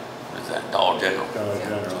 what is that, Dollar General. Dollar So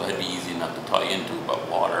General. that'd be easy enough to tie into, but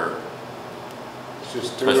water, It's just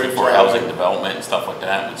especially 2-inch for line. housing development and stuff like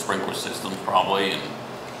that, with sprinkler systems probably, and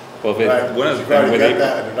well, if Right, it, one of the you've already things, got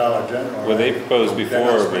that at the Dollar General. what they right? proposed They're before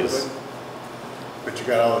not was, sprinkling, but you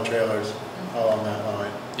got all the trailers all on that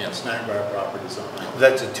line. Yeah. Snack bar properties on that.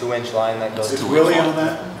 That's a 2-inch line that goes. Is two Willie inch on line.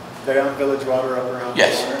 that? They on Village Water up around? the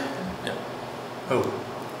Yes. corner? yeah. Who?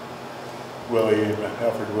 Willie and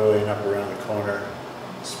Alfred Willie and up around the corner,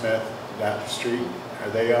 Smith, that street, are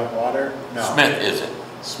they on water? No. Smith isn't.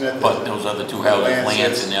 Smith But isn't. those other two houses, Lance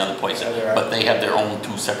Lance is. and the other place, Yeah, they're but out. they have their own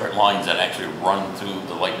 2 separate lines that actually run through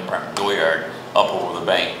the light department dooryard up over the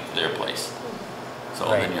bank to their place. So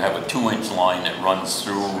then Right. you have a 2-inch line that runs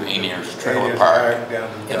through Anier's Trailer Radius Park, down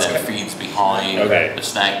to the and then dock. feeds behind Okay. the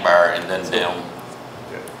snack bar and then down.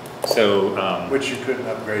 so, Which you couldn't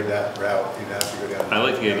upgrade that route, you'd have to go down. I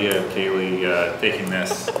like the idea of Kaylee, taking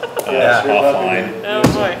this, Yeah, sure, love offline, it. oh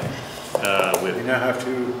boy, You with, now have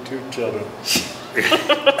two children.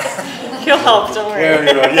 he'll help, don't Yeah, worry.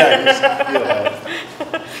 you know, yeah, you'll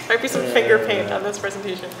have. Might be some finger paint on this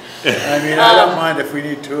presentation. I mean, I don't mind, if we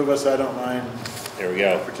need 2 of us, I don't mind there we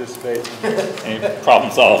go. participating. Any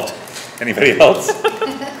problem solved? Anybody else? You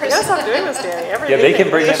gotta stop doing this, Danny, every Yeah, they meeting. can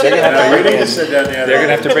bring it, should they're gonna have have No, to we need bring to in, sit down there. they're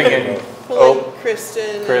gonna have to bring in, Pull oh, in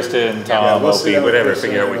Kristen. Kristen, Yeah, Tom, we'll sit Opie, down with whatever, Kristen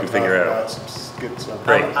figure out what and we can we'll figure talk out. about get some.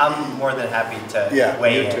 Great. I'm more than happy to Yeah,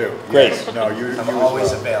 weigh you in. too. Great. Yes. No, you I'm as always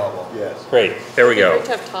well. available. Yes. Great, there we go. Great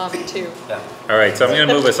to have Tom too. Yeah. All right, so I'm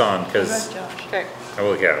gonna move us on, because, Okay, I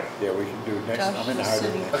will go. Yeah, we can do next, I'm in the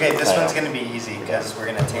Hardwick next. Okay, this one's gonna be easy because we're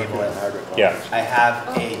gonna table it. Yeah. I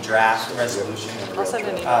have a draft resolution. I'll send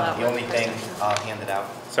an email out. The only thing, I'll hand it out.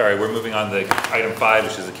 Sorry, we're moving on to item 5,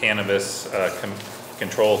 which is the cannabis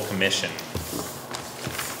Control Commission.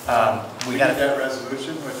 We need got that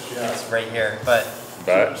resolution, which, it's right here, but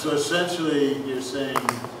so essentially, you're saying,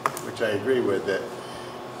 which I agree with,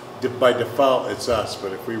 that by default, it's us,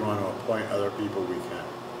 but if we want to appoint other people, we can.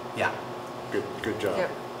 yeah, Good job.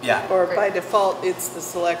 Yep. yeah. Or by default, it's the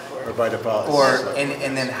select Or board. by default. it's Or, us.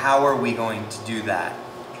 and then how are we going to do that?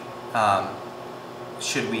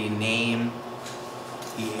 Should we name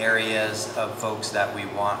the areas of folks that we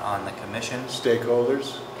want on the commission?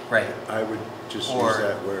 Stakeholders, Right, I would just Or- use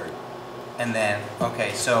that word. and then,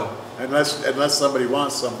 okay, so Unless somebody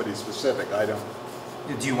wants somebody specific, I don't,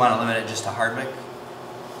 do you want to limit it just to Hardwick?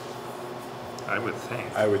 I would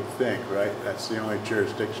think. I would think, right? That's the only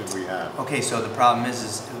jurisdiction we have. Okay, so the problem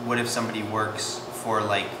is what if somebody works for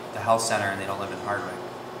like the health center and they don't live in Hardwick?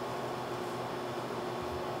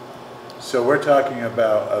 So we're talking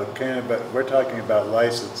about, we're talking about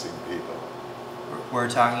licensing people. We're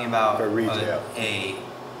talking about For retail. a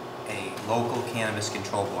local cannabis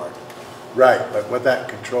control board, Right, but what that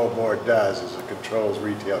control board does is it controls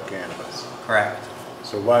retail cannabis. correct?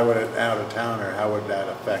 So why would an out-of-towner, how would that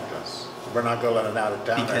affect us? We're not gonna let an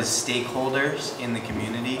out-of-towner. Because stakeholders in the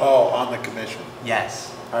community, Oh, on the commission,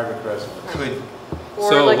 yes, Hardwick residents. could, Or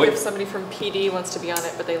So like what- if somebody from PD wants to be on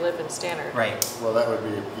it, but they live in Stannard. right, Well, that would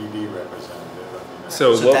be a PD representative, I mean.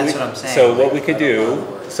 So So what that's we, what I'm saying. so what we could I don't know do,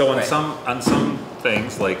 the word. so Right. on some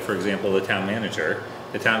things, like for example, the town manager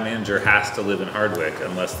has to live in Hardwick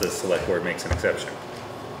unless the select board makes an exception.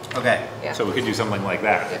 okay, Yeah. So we could do something like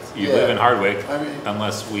that. Yes. You Yeah. live in Hardwick I mean-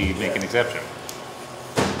 unless we make an exception.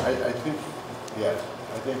 I think, yeah,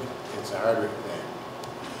 I think it's a Hardwick thing.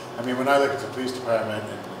 I mean, when I look at the police department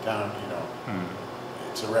and the town, you know,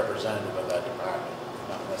 it's a representative of that department,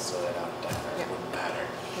 not necessarily an out-of-towner, Yeah. it wouldn't matter.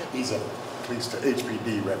 Yeah. He's a police,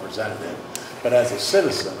 HPD representative, but as a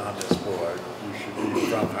citizen on this board, you should be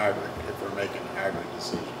from Hardwick if we're making Hardwick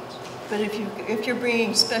decisions. But if you're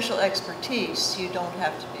bringing special expertise, you don't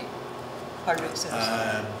have to be Hardwick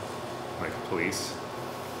citizen. Like police.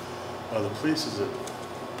 Well, the police is a,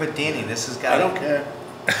 but Danny, this has got. I don't care,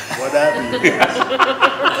 whatever you guys,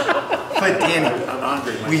 But Danny, I'm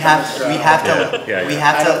hungry. my we have stomach's to, Yeah, we yeah.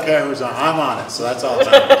 have I don't to, care who's on, I'm on it, so that's all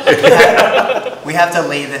that matters. we have to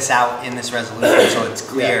lay this out in this resolution so it's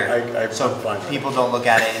clear. Yeah, I'm So fine with it. people don't look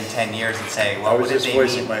at it in 10 years and say, I well, what was did just they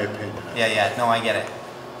voicing mean? my opinion. Yeah, no, I get it.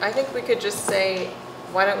 I think we could just say,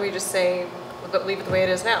 why don't we just say, leave it the way it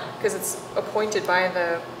is now? Because it's appointed by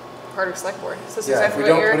the Hardwick Select Board. So this is Yeah, if exactly we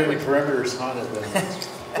what don't Eric put any would. perimeters on it, then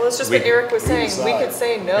Well, it's just what We- Eric was we saying. We decide. could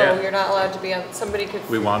say, no, Yeah. you're not allowed to be on, somebody could.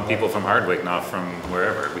 We want people from Hardwick, not from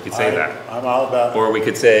wherever. We could say that. I'm all about. Or we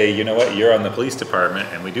could say, you know what, you're on the police department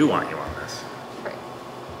and we do want you on this. Right.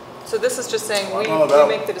 So this is just saying, we I'm all about-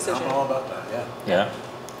 make the decision. I'm all about that, yeah, Yeah.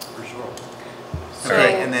 for sure.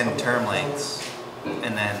 Okay, So- and then term lengths.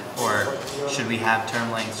 And then, or should we have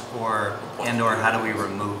term lengths or how do we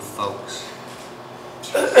remove folks?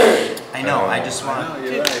 I know, I just I want, know,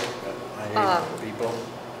 you're right, but I hate people.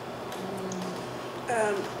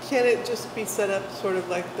 Can it just be set up sort of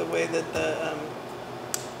like the way that the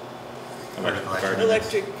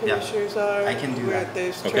electric Yeah. commissioners are? I can do Where that.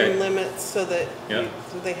 there's Okay. term limits so that Yeah.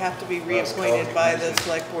 so they have to be That's called reappointed by the commission.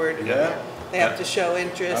 select board. Yeah. They have to show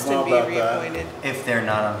interest I'm all and be about that. reappointed. if they're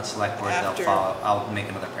not on the select board, they'll After. follow, I'll make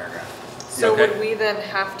another paragraph. So Okay. would we then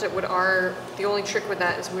have to, the only trick with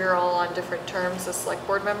that is we're all on different terms as select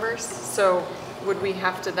board members. So would we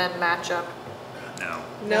have to then match up? No,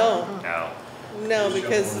 No, no. no, Just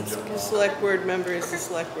because jump on the jump the on. select board member is the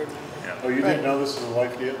select board member. Oh, you didn't know this was a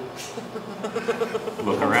life deal?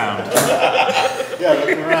 Look around. Yeah, look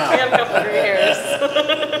I around. have a couple of gray hairs.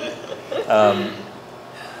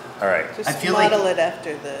 All right. I Just feel like- model it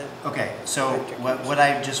after the, Okay, so what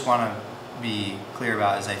I just want to be clear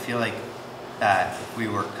about is I feel like that we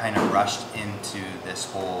were kind of rushed into this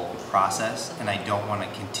whole process, and I don't want to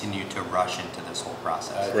continue to rush into this whole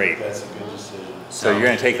process. Great. That's a good decision. So you're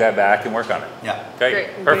gonna take that back and work on it? Yeah. Okay, Great.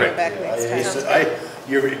 and bring it perfect. back next time.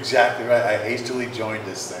 You're exactly right, I hastily joined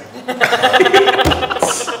this thing.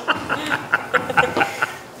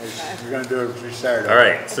 We're gonna do a restart. All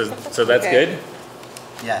right, so that's Okay. good?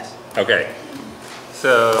 Yes. Okay.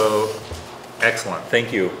 So, excellent,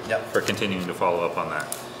 thank you Yep. for continuing to follow up on that.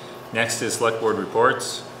 Next is select board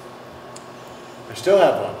reports. I still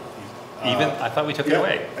have one. Even, I thought we took it Yeah,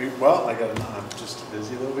 away. Well, I'm just a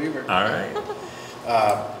busy little beaver. All right,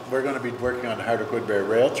 We're gonna be working on the Hardwick Woodbury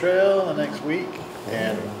Rail Trail the next week,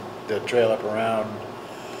 and the trail up around,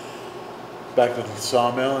 back to the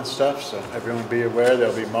sawmill and stuff, so everyone be aware,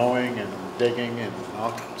 there'll be mowing and digging and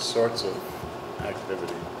all sorts of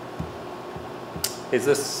activity. Is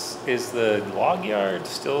the log yard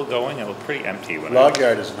still going? It looked pretty empty when Log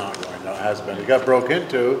yard is not going, no, it hasn't been. It got broke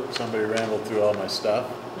into, somebody rambled through all my stuff,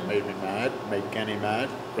 made me mad, made Kenny mad,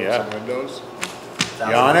 broke Yeah. some windows. You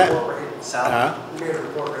on it? Sal, He made a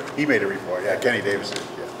report. He made a report, yeah, Kenny Davis did,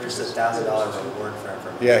 yeah. there's a $1,000 reward for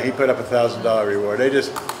information. Yeah, he put up $1,000 reward. They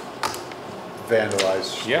just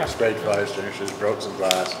vandalized, Yeah. sprayed fire extinguishers, broke some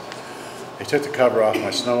glass. They took the cover off my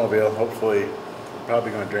snowmobile. Hopefully, I'm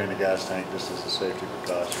probably going to drain the gas tank just as a safety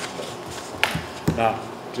precaution, but not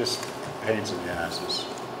just pains in the asses.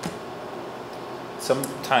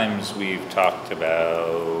 Sometimes we've talked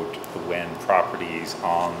about when properties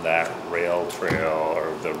on that rail trail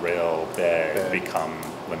or the rail bed become,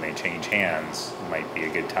 when they change hands, might be a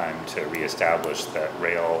good time to reestablish that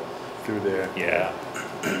rail. Through there. Yeah.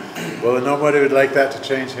 Well, nobody would like that to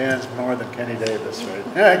change hands more than Kenny Davis, right?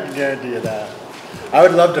 I can guarantee you that. I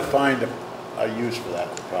would love to find a use for that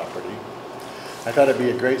property. I thought it'd be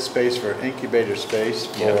a great space for incubator space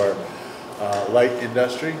for light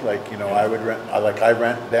industry. Like, you know, I would rent, I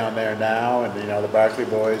rent down there now, and, you know, the Barkley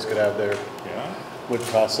boys could have their wood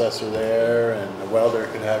processor there, and the welder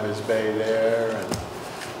could have his bay there, and,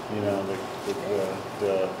 you know,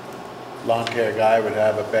 the lawn care guy would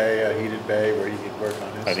have a bay, a heated bay where he could work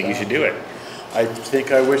on his I think you stuff. should do it. I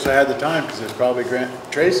think I wish I had the time, because there's probably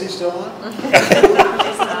Tracy still on?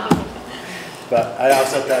 But I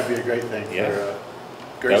also thought that'd be a great thing for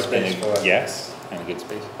great space for it. Yes, and a good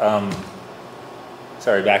space.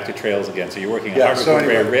 Sorry, back to trails again. So you're working on Yeah, Hardwick so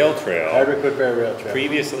Woodbury anyway, Rail Trail. Hardwick Woodbury Rail Trail.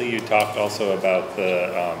 Previously, you talked also about the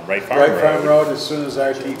Wright Farm Wright Road. Farm Road, as soon as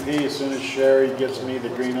RTP, as soon as Sherry gives me the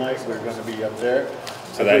green light, we're gonna be up there.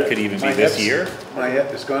 So that could even be this year? My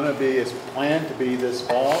hip is gonna be, it's planned to be this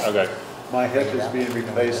fall. Okay. My hip is being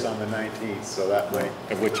replaced on the 19th, so that might,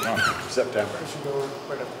 Of which month? September. I should go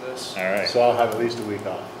right after this. All right. So I'll have at least a week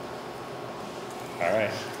off, All right.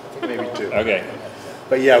 maybe two. Okay.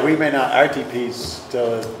 But yeah, we may not, RTP's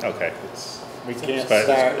still, Okay. we can't But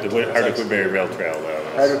start. the Hardwick Woodbury Rail Trail, though,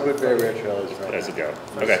 Hardwick Woodbury Rail Trail is right. as a go.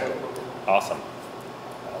 Okay. Awesome.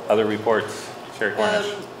 Other reports? Sherry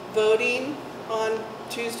Cornish. Voting on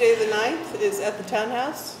Tuesday the 9th is at the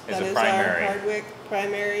townhouse. Is That a is primary. our Hardwick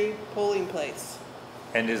primary polling place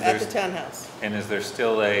And is at the there, townhouse. and is there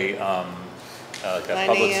still a, like a 9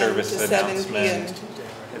 public a.m. service to 7 announcement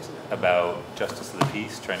p.m. about Justice of the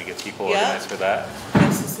Peace, trying to get people Yeah. organized for that?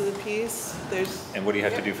 Justice of the Peace. There's And what do you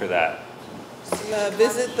have to do for that?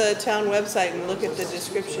 visit the town website and look at the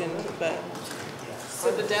description. But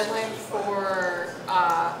So the deadline for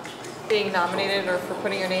being nominated or for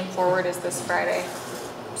putting your name forward is this Friday.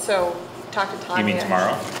 So talk to Tanya. You mean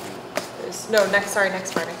tomorrow? No, next Friday.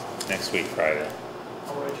 Next week, Friday.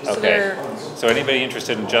 So Okay. they're- So anybody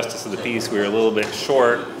interested in Justice of the Peace, we were a little bit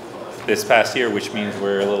short this past year, which means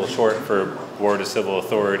we're a little short for Board of Civil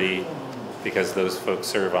Authority because those folks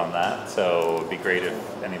serve on that. So it'd be great if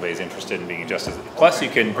anybody's interested in being a justice. Plus, you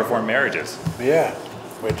can perform marriages. Yeah,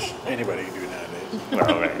 which anybody can do nowadays.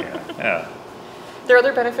 Well, right, yeah. There are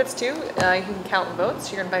other benefits too. You can count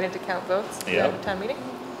votes. You're invited to count votes Yeah. at town meeting.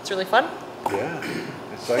 It's really fun. Yeah,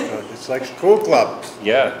 it's like a cool club.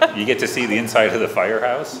 Yeah, you get to see the inside of the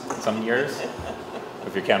firehouse some years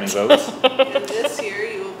if you're counting votes. and this year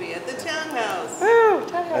you will be at the townhouse. Woo!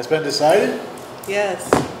 Townhouse. That's been decided? Yes,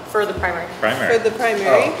 For the primary. for Primary. the primary.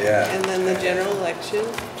 Oh, yeah. And then the general election.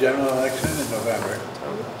 General election in November.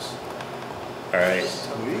 All right.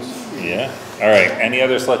 Yeah. All right. Any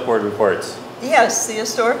other select board reports? Yes, the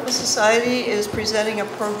Historical Society is presenting a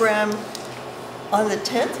program on the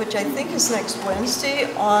 10th, which I think is next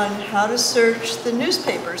Wednesday, on how to search the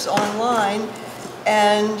newspapers online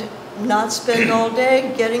and not spend all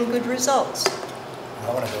day getting good results.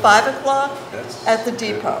 I wanna go. 5 o'clock That's- at the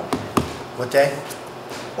depot, What day?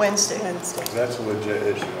 Wednesday. Wednesday. That's a legit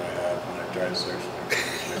issue I have when I try to search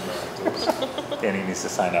things. Danny needs to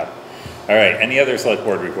sign up. All right. Any other select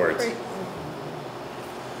board reports? Great.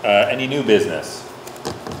 Any new business?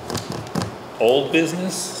 Old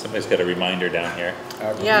business? Somebody's got a reminder down here.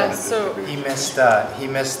 Yeah, so- He missed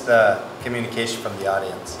the communication from the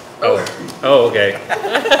audience. Oh. Oh, okay.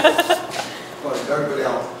 Well, Doug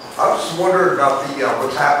Goodell, I was just wondering about the,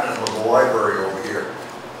 what's happening with the library over here.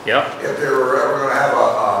 Yep. If they were ever gonna have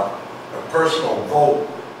a personal vote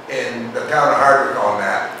in the town of Hardwick on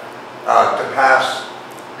that, to pass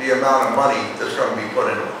the amount of money that's gonna be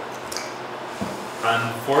put into it.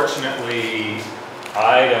 Unfortunately,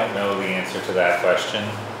 I don't know the answer to that question,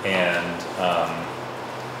 and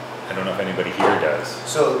I don't know if anybody here does.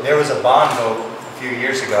 So there was a bond vote a few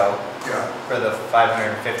years ago Yeah, for the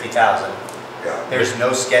 550,000. yeah. There's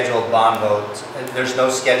no scheduled bond votes, there's no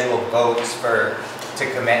scheduled votes to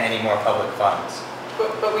commit any more public funds.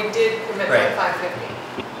 But we did commit Right. like 550.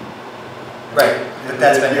 Right, but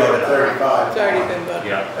that's been voted on. 35. It's already been voted.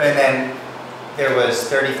 Yeah, And then there was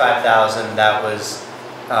 35,000, that was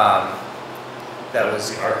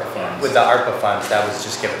ARPA funds. with the ARPA funds, that was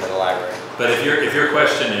just given to the library. But if your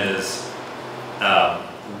question is,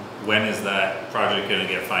 when is that project gonna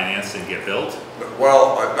get financed and get built?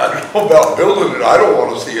 Well, I don't know about building it, I don't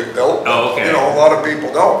wanna see it built. Oh, okay. You know, a lot of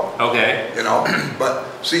people don't, Okay, you know, but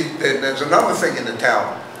see, and there's another thing in the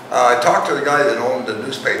town. I talked to the guy that owned the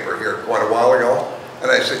newspaper here quite a while ago,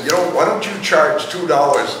 and I said, you know, why don't you charge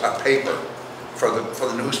 $2 a paper for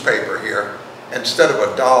the newspaper here instead of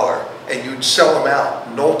 $1, and you'd sell them out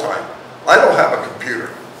in no time. I don't have a computer,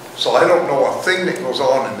 so I don't know a thing that goes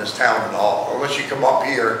on in this town at all, unless you come up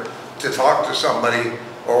here to talk to somebody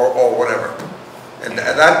or whatever. And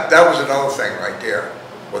that was another thing right there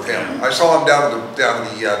with him. I saw him down the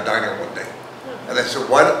diner one day, and I said,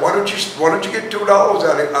 why don't you get $2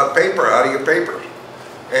 out of paper out of your papers,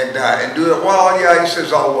 and do it? Well, yeah, he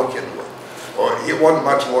says, I'll look into it. Well, he wasn't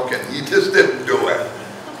much looking. He just didn't do it.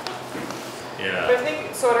 But I yeah,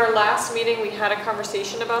 think, so at our last meeting, we had a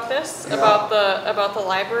conversation about this, Yeah. about the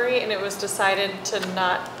library, and it was decided to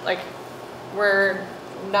not, like, we're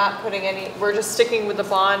not putting any, we're just sticking with the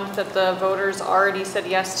bond that the voters already said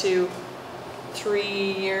yes to 3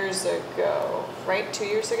 years ago, right? 2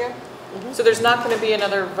 years ago? So there's not gonna be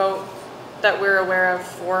another vote that we're aware of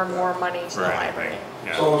for more money to the right, library.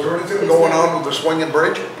 yeah. So is there anything going on with the swinging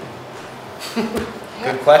bridge?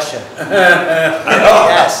 Good question.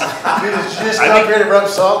 Yes. You just come here to rub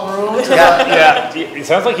salt in the room? Yeah, it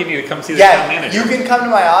sounds like you need to come see the town Yeah, manager. you can come to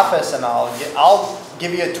my office and I'll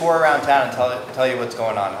give you a tour around town and tell you what's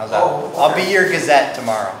going on. How's that? Oh, okay. I'll be your Gazette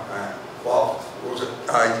tomorrow. Well, what was it?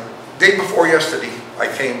 Day before yesterday, I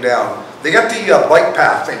came down. They got the bike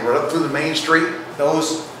path thing right up through the main street.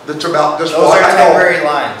 Those That's about this are wide. I know. temporary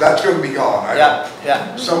lines. That's gonna be gone. I know.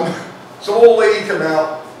 Yeah. Some old lady come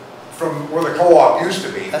out from where the co-op used to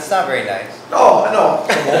be. That's not very nice. No, I know.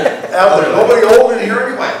 Some old- There's nobody old in here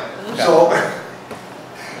anyway. So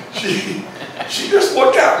she just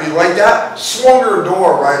looked at me like that, swung her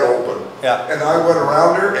door right open. Yeah. And I went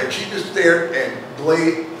around her and she just stared and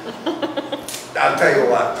blazed. I'll tell you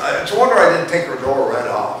what, it's a wonder I didn't take her door right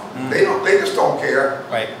off. They just don't care.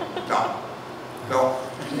 Right. No.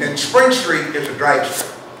 And Spring Street is a drag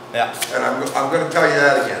strip. Yeah. And I'm gonna tell you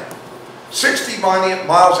that again. 60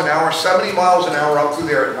 miles an hour, 70 miles an hour up through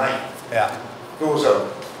there at night. Yeah. There was a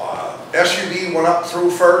SUV went up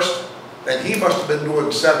through first, and he must have been doing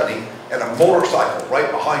 70, and a motorcycle right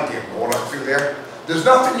behind him going up through there. There's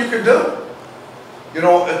nothing you can do, you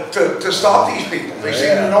know, to stop these people. They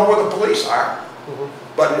seem to know where the police are.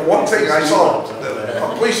 But one thing I saw,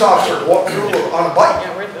 a police officer walk through on a bike.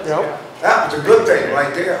 Yeah, where'd this Yep. go? That was a good thing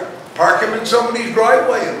right there. Park him in somebody's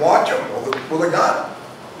driveway and watch him with a gun.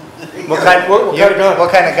 What kind of gun?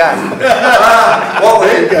 What kind of gun? Well,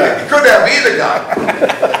 he could have either gun.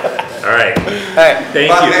 All right, Hey. thank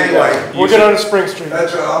But you. anyway, We'll get on to Spring Street.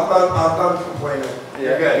 that's it. I'm done complaining.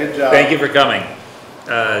 Yeah, good job. Thank you for coming.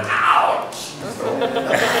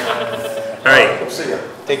 All right, See ya.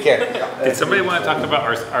 Take care. did somebody want to talk about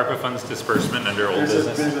our ARPA funds disbursement under old There's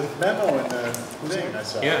business? a memo in the thing I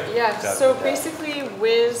saw. Yeah. Yeah, so basically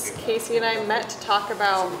Wiz, Casey and I met to talk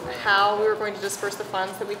about how we were going to disperse the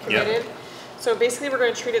funds that we committed. So basically we're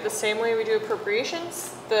going to treat it the same way we do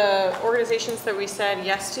appropriations. The organizations that we said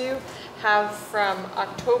yes to have from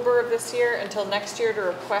October of this year until next year to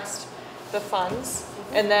request the funds.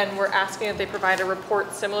 And then we're asking that they provide a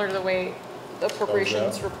report similar to the way the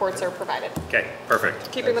appropriations reports are provided, Okay,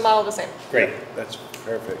 perfect, keeping the model the same. great, That's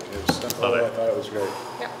perfect. It was simple. Love it. I thought it was great.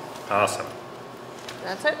 Yeah, awesome,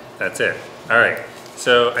 that's it. that's it. All right,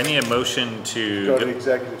 so I need a motion to. Go to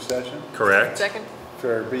executive session Correct? Second.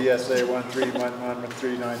 for BSA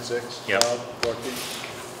 1311-396. Yep.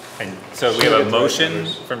 14. And so we have a motion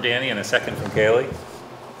from Danny and a second from Kaylee.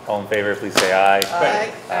 All in favor, please say aye.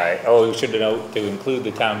 Aye. Aye. Oh, we should note to include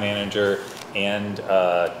the town manager and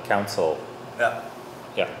council. Yeah.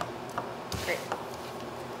 Yeah, Great.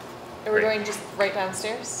 And we're Great. going just right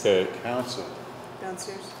downstairs? to Council.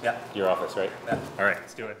 Downstairs. Yeah. your office, right? Yeah. All right,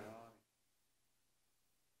 let's do it.